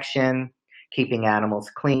 Disinfection, keeping animals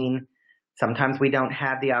clean. Sometimes we don't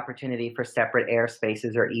have the opportunity for separate air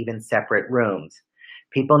spaces or even separate rooms.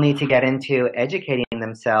 People need to get into educating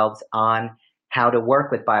themselves on how to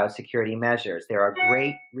work with biosecurity measures. There are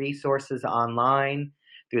great resources online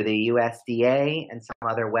through the USDA and some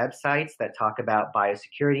other websites that talk about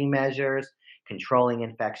biosecurity measures, controlling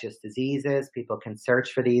infectious diseases. People can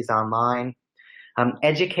search for these online.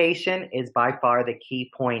 Education is by far the key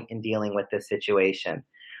point in dealing with this situation.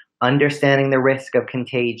 Understanding the risk of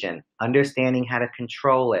contagion, understanding how to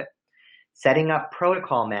control it, setting up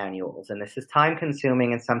protocol manuals, and this is time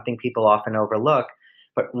consuming and something people often overlook,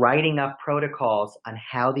 but writing up protocols on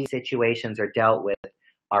how these situations are dealt with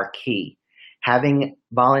are key. Having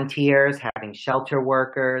volunteers, having shelter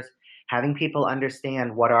workers, having people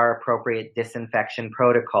understand what are appropriate disinfection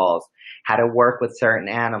protocols, how to work with certain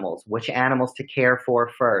animals, which animals to care for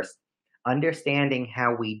first, understanding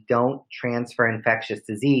how we don't transfer infectious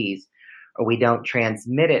disease or we don't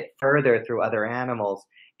transmit it further through other animals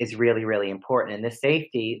is really, really important. And this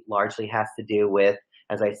safety largely has to do with,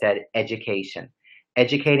 as I said, education.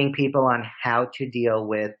 Educating people on how to deal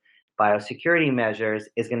with biosecurity measures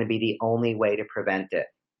is going to be the only way to prevent it.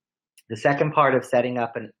 The second part of setting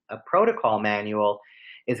up a protocol manual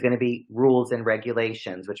is going to be rules and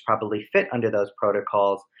regulations, which probably fit under those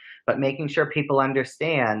protocols, but making sure people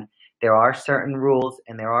understand there are certain rules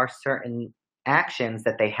and there are certain actions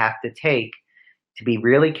that they have to take to be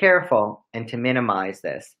really careful and to minimize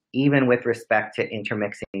this, even with respect to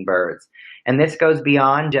intermixing birds. And this goes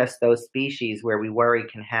beyond just those species where we worry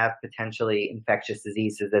can have potentially infectious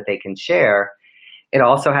diseases that they can share. It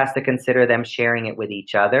also has to consider them sharing it with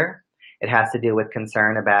each other. It has to do with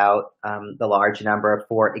concern about the large number of,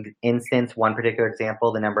 for instance, one particular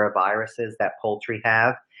example, the number of viruses that poultry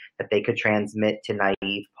have that they could transmit to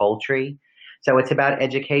naive poultry. So it's about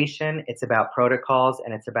education, it's about protocols,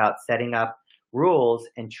 and it's about setting up rules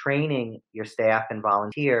and training your staff and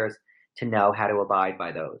volunteers to know how to abide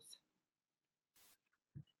by those.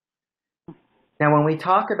 Now, when we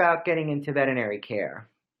talk about getting into veterinary care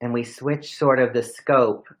and we switch sort of the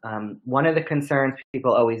scope, one of the concerns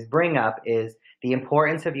people always bring up is the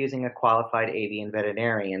importance of using a qualified avian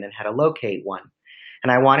veterinarian and how to locate one.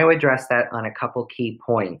 And I want to address that on a couple key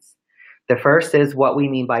points. The first is what we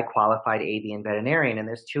mean by qualified avian veterinarian, and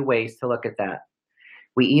there's two ways to look at that.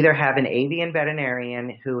 We either have an avian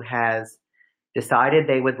veterinarian who has decided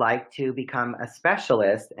they would like to become a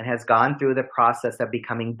specialist and has gone through the process of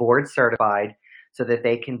becoming board certified so that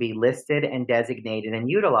they can be listed and designated and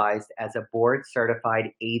utilized as a board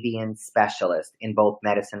certified avian specialist in both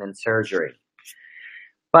medicine and surgery.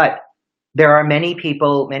 But there are many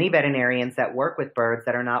people, many veterinarians that work with birds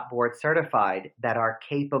that are not board certified, that are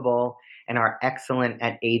capable and are excellent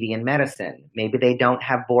at avian medicine. Maybe they don't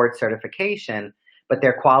have board certification, but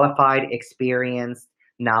they're qualified, experienced,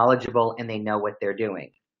 knowledgeable, and they know what they're doing.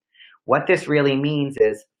 What this really means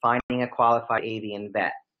is finding a qualified avian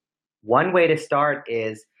vet. One way to start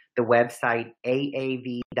is the website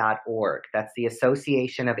AAV.org. That's the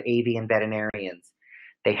Association of Avian Veterinarians.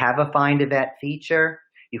 They have a Find a Vet feature.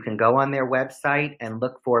 You can go on their website and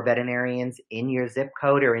look for veterinarians in your zip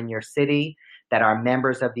code or in your city that are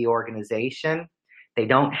members of the organization. They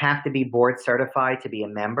don't have to be board certified to be a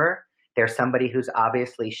member. They're somebody who's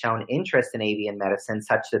obviously shown interest in avian medicine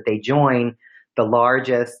such that they join the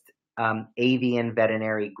largest avian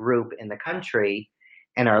veterinary group in the country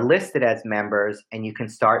and are listed as members, and you can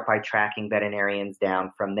start by tracking veterinarians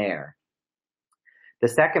down from there. The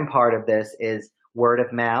second part of this is word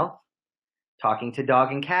of mouth, talking to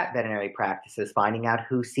dog and cat veterinary practices, finding out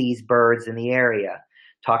who sees birds in the area,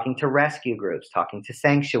 talking to rescue groups, talking to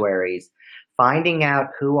sanctuaries, finding out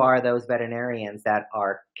who are those veterinarians that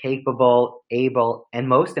are capable, able, and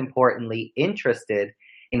most importantly, interested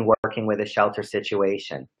in working with a shelter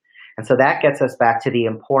situation. And so that gets us back to the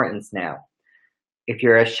importance now. If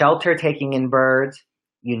you're a shelter taking in birds,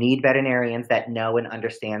 you need veterinarians that know and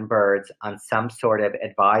understand birds on some sort of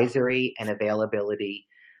advisory and availability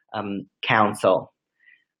council.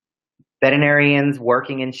 Veterinarians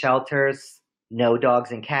working in shelters know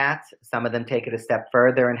dogs and cats. Some of them take it a step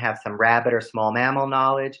further and have some rabbit or small mammal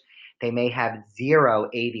knowledge. They may have zero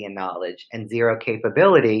avian knowledge and zero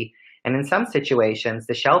capability. And in some situations,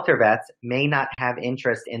 the shelter vets may not have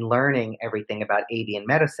interest in learning everything about avian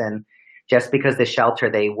medicine just because the shelter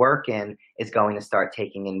they work in is going to start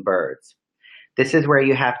taking in birds. This is where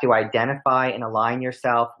you have to identify and align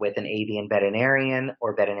yourself with an avian veterinarian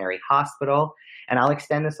or veterinary hospital. And I'll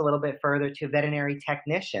extend this a little bit further to veterinary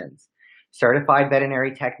technicians. Certified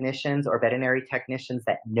veterinary technicians or veterinary technicians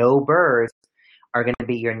that know birds are going to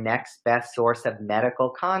be your next best source of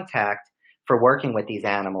medical contact for working with these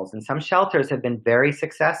animals. And some shelters have been very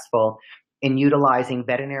successful in utilizing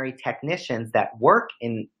veterinary technicians that work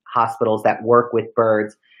in hospitals that work with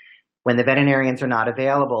birds. When the veterinarians are not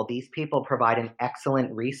available, these people provide an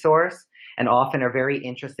excellent resource and often are very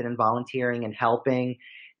interested in volunteering and helping,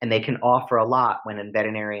 and they can offer a lot when a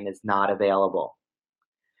veterinarian is not available.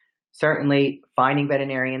 Certainly, finding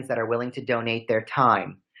veterinarians that are willing to donate their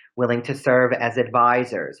time, willing to serve as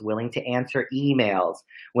advisors, willing to answer emails,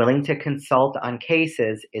 willing to consult on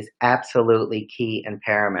cases is absolutely key and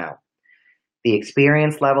paramount. The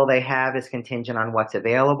experience level they have is contingent on what's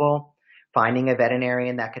available. Finding a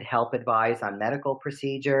veterinarian that could help advise on medical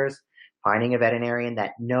procedures, finding a veterinarian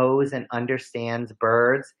that knows and understands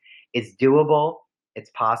birds is doable,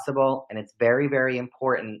 it's possible, and it's very, very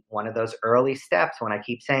important. One of those early steps when I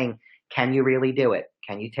keep saying, can you really do it?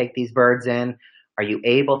 Can you take these birds in? Are you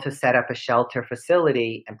able to set up a shelter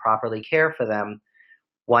facility and properly care for them?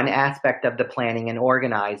 One aspect of the planning and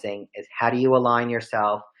organizing is how do you align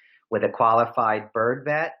yourself with a qualified bird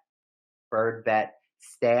vet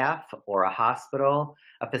staff, or a hospital,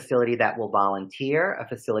 a facility that will volunteer, a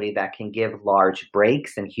facility that can give large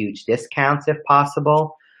breaks and huge discounts if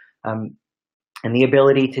possible, and the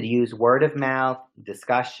ability to use word of mouth,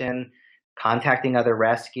 discussion, contacting other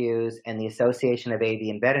rescues, and the Association of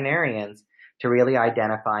Avian Veterinarians to really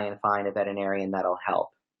identify and find a veterinarian that'll help.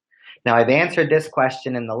 Now, I've answered this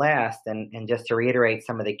question in the last, and just to reiterate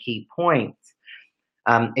some of the key points,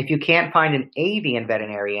 if you can't find an avian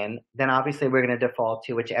veterinarian, then obviously we're going to default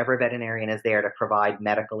to whichever veterinarian is there to provide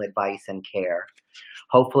medical advice and care.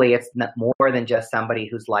 Hopefully it's not more than just somebody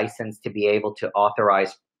who's licensed to be able to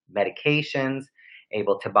authorize medications,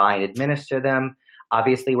 able to buy and administer them.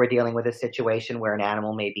 Obviously we're dealing with a situation where an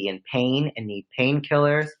animal may be in pain and need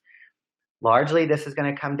painkillers. Largely, this is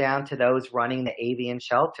going to come down to those running the avian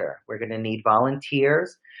shelter. We're going to need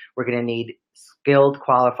volunteers. We're going to need skilled,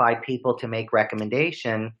 qualified people to make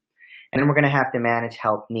recommendation. And then we're going to have to manage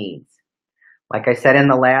health needs. Like I said in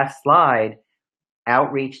the last slide,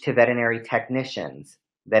 outreach to veterinary technicians,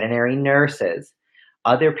 veterinary nurses,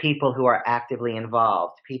 other people who are actively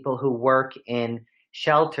involved, people who work in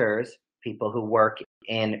shelters, people who work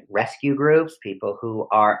in rescue groups, people who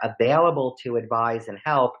are available to advise and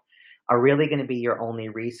help are really going to be your only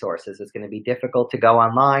resources. It's going to be difficult to go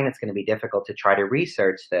online. It's going to be difficult to try to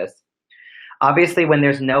research this. Obviously, when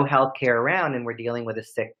there's no health care around and we're dealing with a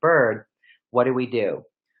sick bird, what do?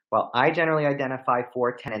 Well, I generally identify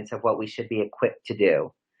 4 tenets of what we should be equipped to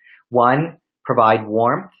do. 1, provide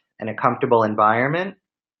warmth and a comfortable environment.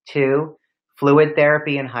 2, fluid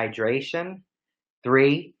therapy and hydration.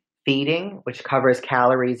 3, feeding, which covers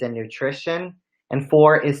calories and nutrition. And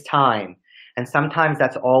 4 is time. And sometimes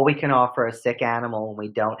that's all we can offer a sick animal when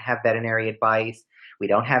we don't have veterinary advice, we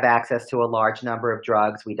don't have access to a large number of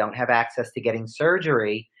drugs, we don't have access to getting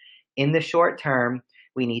surgery. In the short term,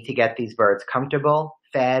 we need to get these birds comfortable,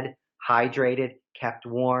 fed, hydrated, kept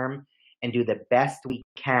warm, and do the best we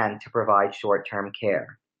can to provide short-term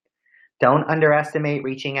care. Don't underestimate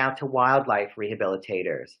reaching out to wildlife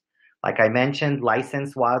rehabilitators. Like I mentioned,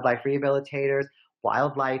 licensed wildlife rehabilitators,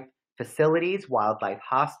 wildlife facilities, wildlife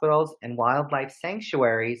hospitals, and wildlife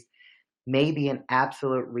sanctuaries may be an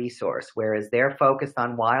absolute resource. Whereas they're focused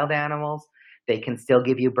on wild animals, they can still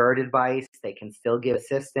give you bird advice, they can still give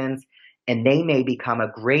assistance, and they may become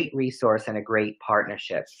a great resource and a great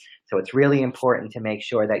partnership. So it's really important to make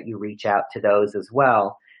sure that you reach out to those as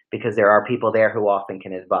well, because there are people there who often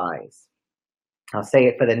can advise. I'll say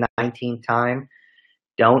it for the 19th time.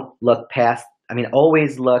 Don't look past,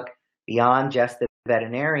 always look beyond just the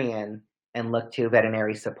veterinarian and look to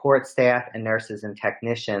veterinary support staff and nurses and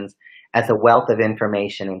technicians as a wealth of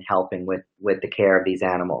information in helping with the care of these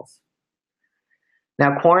animals.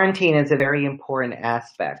 Now, quarantine is a very important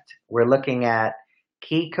aspect. We're looking at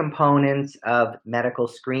key components of medical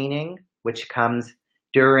screening, which comes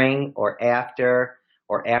during or after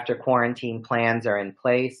quarantine plans are in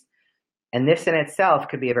place. And this in itself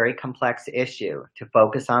could be a very complex issue. To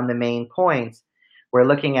focus on the main points, we're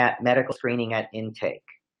looking at medical screening at intake.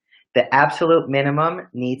 The absolute minimum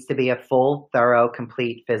needs to be a full, thorough,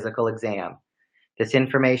 complete physical exam. This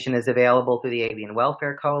information is available through the Avian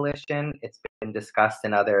Welfare Coalition. It's been discussed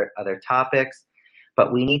in other topics,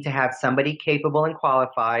 but we need to have somebody capable and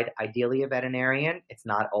qualified, ideally a veterinarian. It's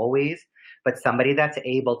not always, but somebody that's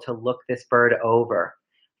able to look this bird over,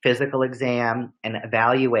 physical exam, and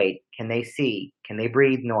evaluate. Can they see? Can they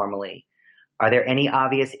breathe normally? Are there any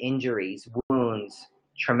obvious injuries, wounds,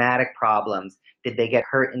 traumatic problems? Did they get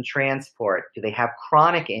hurt in transport? Do they have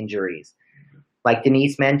chronic injuries? Like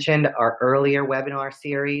Denise mentioned, our earlier webinar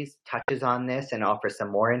series touches on this and offers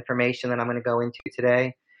some more information that I'm going to go into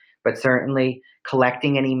today. But certainly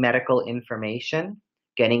collecting any medical information,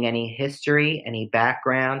 getting any history, any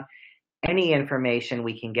background, any information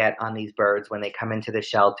we can get on these birds when they come into the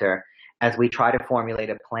shelter as we try to formulate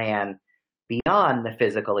a plan beyond the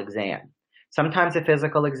physical exam. Sometimes a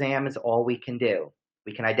physical exam is all we can do.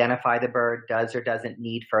 We can identify the bird does or doesn't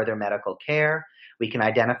need further medical care. We can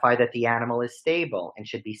identify that the animal is stable and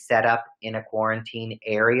should be set up in a quarantine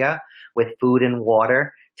area with food and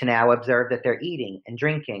water to now observe that they're eating and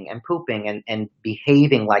drinking and pooping and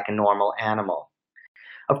behaving like a normal animal.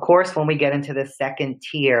 Of course, when we get into the second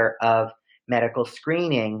tier of medical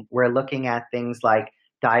screening, we're looking at things like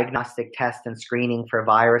diagnostic tests and screening for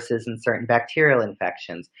viruses and certain bacterial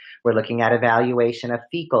infections. We're looking at evaluation of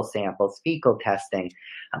fecal samples, fecal testing.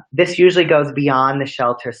 This usually goes beyond the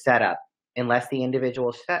shelter setup unless the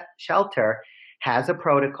individual shelter has a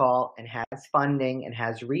protocol and has funding and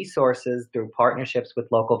has resources through partnerships with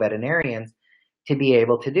local veterinarians to be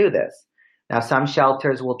able to do this. Now, some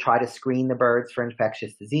shelters will try to screen the birds for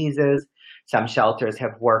infectious diseases. Some shelters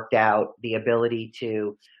have worked out the ability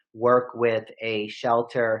to work with a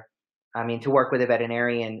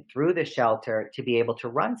veterinarian through the shelter to be able to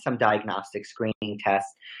run some diagnostic screening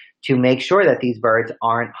tests to make sure that these birds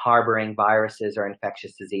aren't harboring viruses or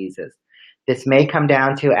infectious diseases. This may come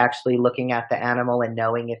down to actually looking at the animal and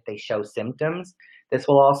knowing if they show symptoms. This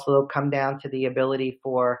will also come down to the ability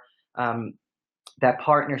for that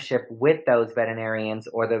partnership with those veterinarians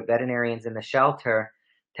or the veterinarians in the shelter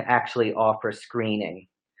to actually offer screening.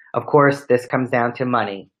 Of course, this comes down to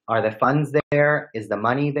money. Are the funds there? Is the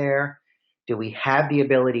money there? Do we have the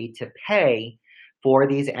ability to pay for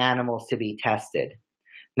these animals to be tested?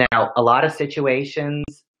 Now, a lot of situations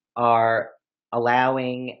are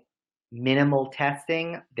allowing minimal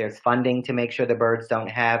testing. There's funding to make sure the birds don't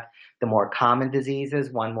have the more common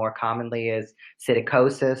diseases. One more commonly is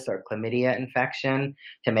psittacosis or chlamydia infection,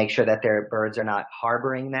 to make sure that their birds are not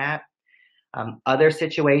harboring that. Other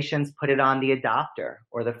situations put it on the adopter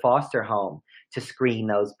or the foster home to screen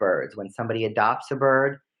those birds. When somebody adopts a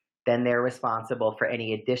bird, then they're responsible for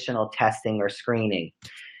any additional testing or screening.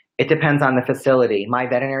 It depends on the facility. My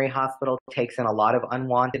veterinary hospital takes in a lot of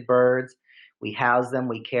unwanted birds. We house them,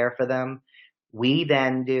 we care for them. We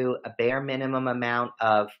then do a bare minimum amount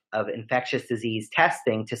of infectious disease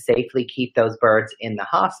testing to safely keep those birds in the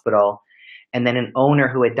hospital. And then an owner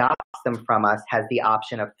who adopts them from us has the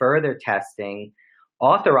option of further testing,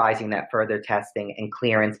 authorizing that further testing and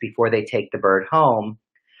clearance before they take the bird home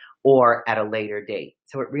or at a later date.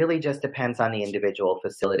 So it really just depends on the individual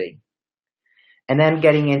facility. And then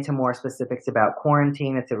getting into more specifics about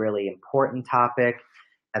quarantine, it's a really important topic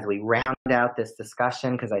as we round out this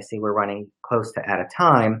discussion, because I see we're running close to out of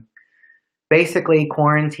time. Basically,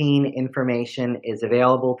 quarantine information is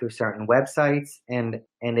available through certain websites, and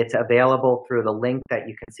it's available through the link that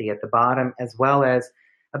you can see at the bottom, as well as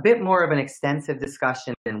a bit more of an extensive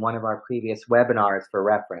discussion in one of our previous webinars for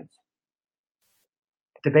reference.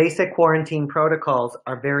 The basic quarantine protocols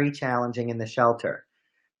are very challenging in the shelter.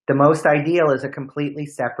 The most ideal is a completely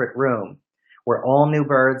separate room where all new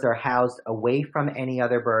birds are housed away from any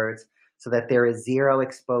other birds so that there is zero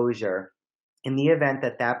exposure. In the event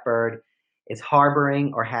that that bird is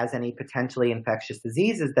harboring or has any potentially infectious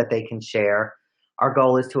diseases that they can share, our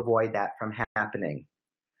goal is to avoid that from happening.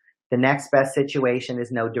 The next best situation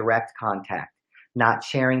is no direct contact, not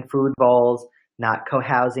sharing food bowls, not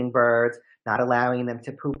co-housing birds, not allowing them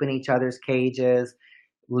to poop in each other's cages,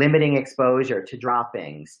 limiting exposure to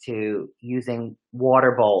droppings, to using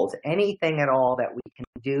water bowls, anything at all that we can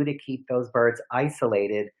do to keep those birds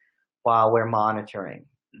isolated while we're monitoring.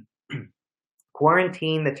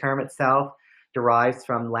 Quarantine, the term itself, derives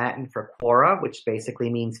from Latin for quora, which basically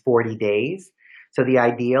means 40 days. So the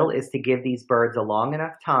ideal is to give these birds a long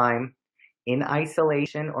enough time in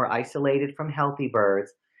isolation or isolated from healthy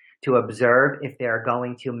birds to observe if they're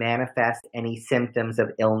going to manifest any symptoms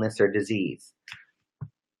of illness or disease.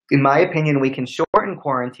 In my opinion, we can shorten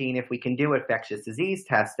quarantine if we can do infectious disease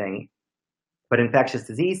testing, but infectious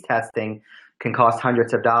disease testing can cost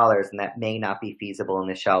hundreds of dollars, and that may not be feasible in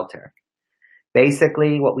the shelter.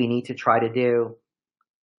 Basically, what we need to try to do,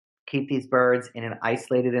 keep these birds in an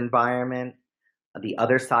isolated environment. The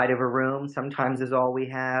other side of a room sometimes is all we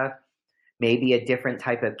have. Maybe a different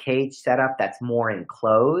type of cage setup that's more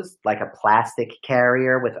enclosed, like a plastic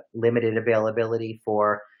carrier with limited availability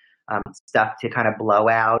for stuff to kind of blow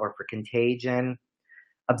out or for contagion.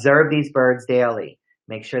 Observe these birds daily.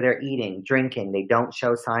 Make sure they're eating, drinking, they don't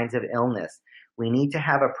show signs of illness. We need to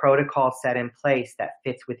have a protocol set in place that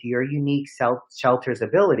fits with your unique shelter's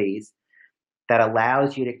abilities that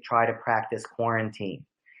allows you to try to practice quarantine.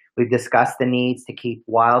 We've discussed the needs to keep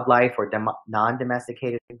wildlife or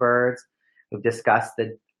non-domesticated birds. We've discussed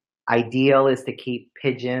the ideal is to keep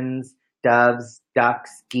pigeons, doves,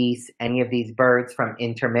 ducks, geese, any of these birds from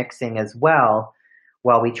intermixing as well,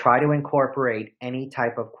 while we try to incorporate any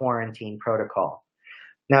type of quarantine protocol.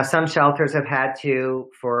 Now, some shelters have had to,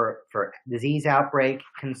 for disease outbreak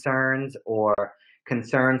concerns or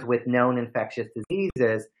concerns with known infectious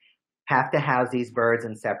diseases, have to house these birds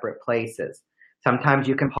in separate places. Sometimes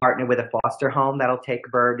you can partner with a foster home that'll take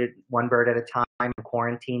one bird at a time and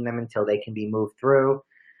quarantine them until they can be moved through.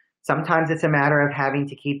 Sometimes it's a matter of having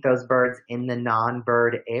to keep those birds in the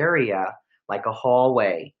non-bird area, like a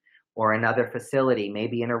hallway or another facility,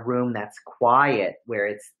 maybe in a room that's quiet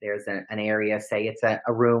where there's an area, say it's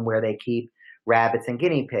a room where they keep rabbits and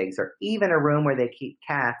guinea pigs, or even a room where they keep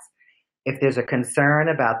cats. If there's a concern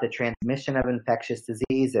about the transmission of infectious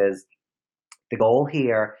diseases, the goal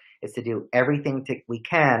here is to do everything we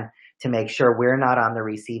can to make sure we're not on the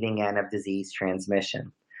receiving end of disease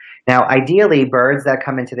transmission. Now, ideally, birds that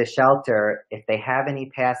come into the shelter, if they have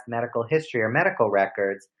any past medical history or medical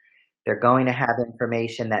records, they're going to have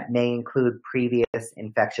information that may include previous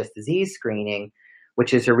infectious disease screening,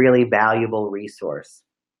 which is a really valuable resource.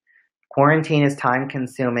 Quarantine is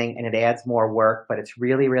time-consuming and it adds more work, but it's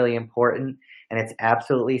really, really important, and it's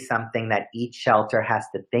absolutely something that each shelter has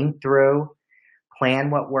to think through, plan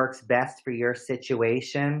what works best for your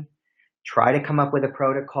situation, try to come up with a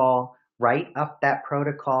protocol, write up that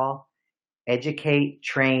protocol, educate,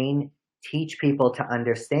 train, teach people to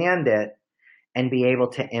understand it, and be able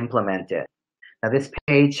to implement it. Now, this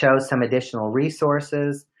page shows some additional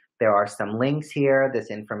resources. There are some links here. This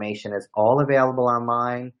information is all available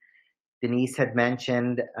online. Denise had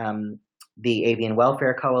mentioned the Avian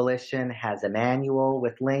Welfare Coalition has a manual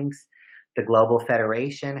with links. The Global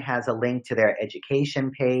Federation has a link to their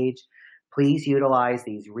education page. Please utilize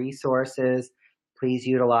these resources. Please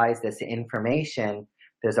utilize this information.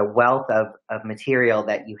 There's a wealth of material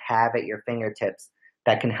that you have at your fingertips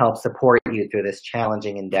that can help support you through this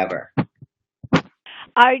challenging endeavor.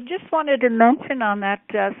 I just wanted to mention on that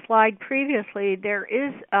slide previously, there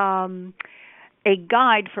is a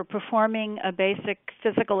guide for performing a basic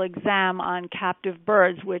physical exam on captive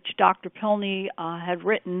birds, which Dr. Pilny had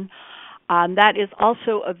written. That is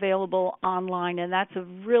also available online, and that's a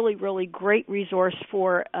really, really great resource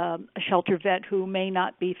for a shelter vet who may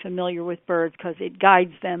not be familiar with birds, because it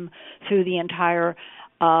guides them through the entire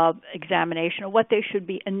examination of what they should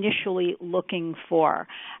be initially looking for.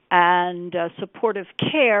 And supportive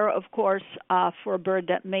care, of course, for a bird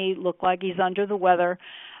that may look like he's under the weather.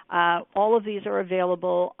 All of these are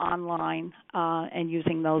available online and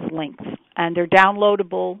using those links. And they're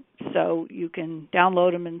downloadable, so you can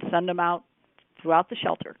download them and send them out throughout the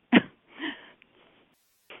shelter.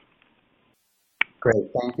 Great,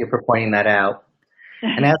 thank you for pointing that out.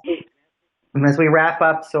 And as we wrap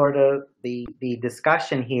up sort of the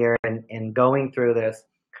discussion here and going through this,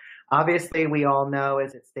 obviously we all know,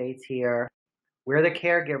 as it states here, we're the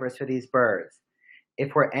caregivers for these birds.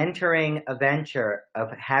 If we're entering a venture of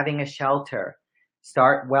having a shelter,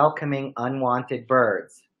 start welcoming unwanted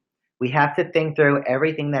birds. We have to think through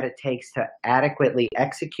everything that it takes to adequately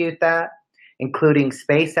execute that, including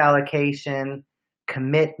space allocation,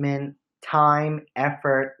 commitment, time,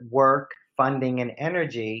 effort, work, funding, and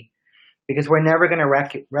energy, because we're never going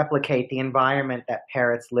to replicate the environment that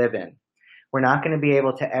parrots live in. We're not going to be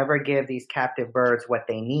able to ever give these captive birds what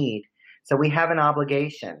they need. So we have an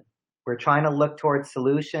obligation. We're trying to look towards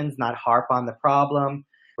solutions, not harp on the problem.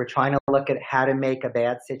 We're trying to look at how to make a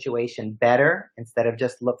bad situation better instead of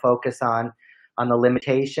just focus on the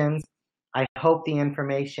limitations. I hope the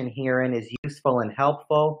information herein is useful and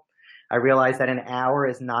helpful. I realize that an hour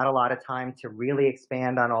is not a lot of time to really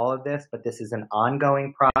expand on all of this, but this is an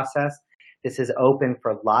ongoing process. This is open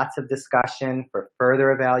for lots of discussion, for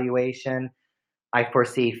further evaluation. I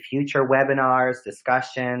foresee future webinars,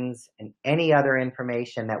 discussions, and any other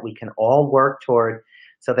information that we can all work toward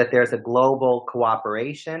so that there's a global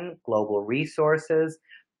cooperation, global resources,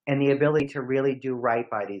 and the ability to really do right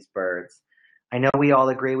by these birds. I know we all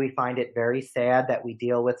agree we find it very sad that we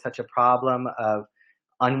deal with such a problem of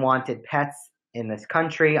unwanted pets in this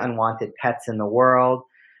country, unwanted pets in the world.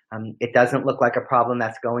 It doesn't look like a problem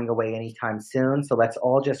that's going away anytime soon, so let's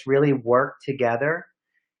all just really work together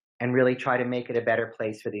and really try to make it a better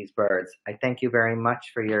place for these birds. I thank you very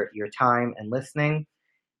much for your time and listening,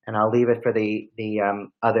 and I'll leave it for the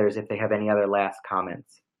others if they have any other last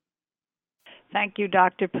comments. Thank you,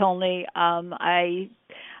 Dr. Pilny. I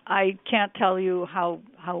can't tell you how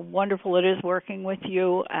wonderful it is working with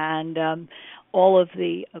you, and all of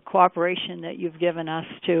the cooperation that you've given us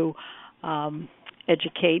to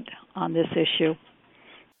educate on this issue.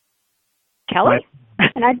 Kelly?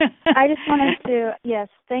 And I just wanted to, yes,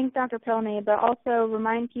 thank Dr. Pilny, but also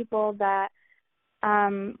remind people that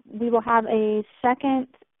we will have a second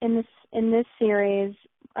in this series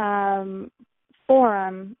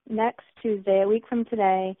forum next Tuesday, a week from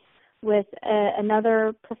today, with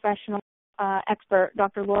another professional expert,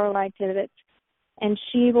 Dr. Lorelei Tivitz, and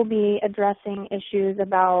she will be addressing issues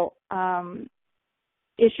about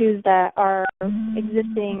issues that are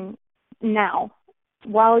existing now.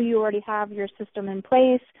 While you already have your system in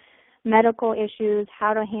place, medical issues,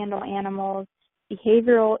 how to handle animals,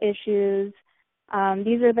 behavioral issues.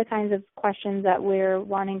 These are the kinds of questions that we're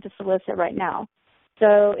wanting to solicit right now.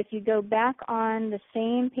 So if you go back on the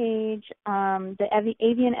same page, the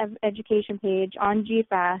avian education page on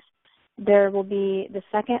GFAST, there will be the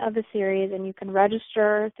second of the series, and you can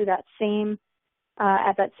register through that same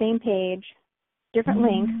at that same page. Different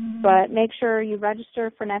links, but make sure you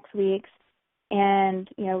register for next week's, and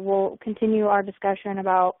we'll continue our discussion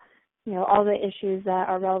about all the issues that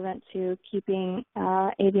are relevant to keeping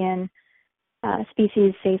avian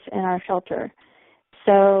species safe in our shelter.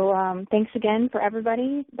 So thanks again for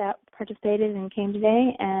everybody that participated and came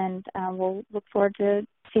today, and we'll look forward to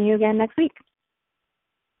seeing you again next week.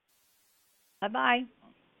 Bye-bye.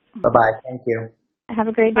 Bye-bye. Thank you. Have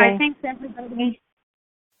a great day. Bye. Thanks, everybody.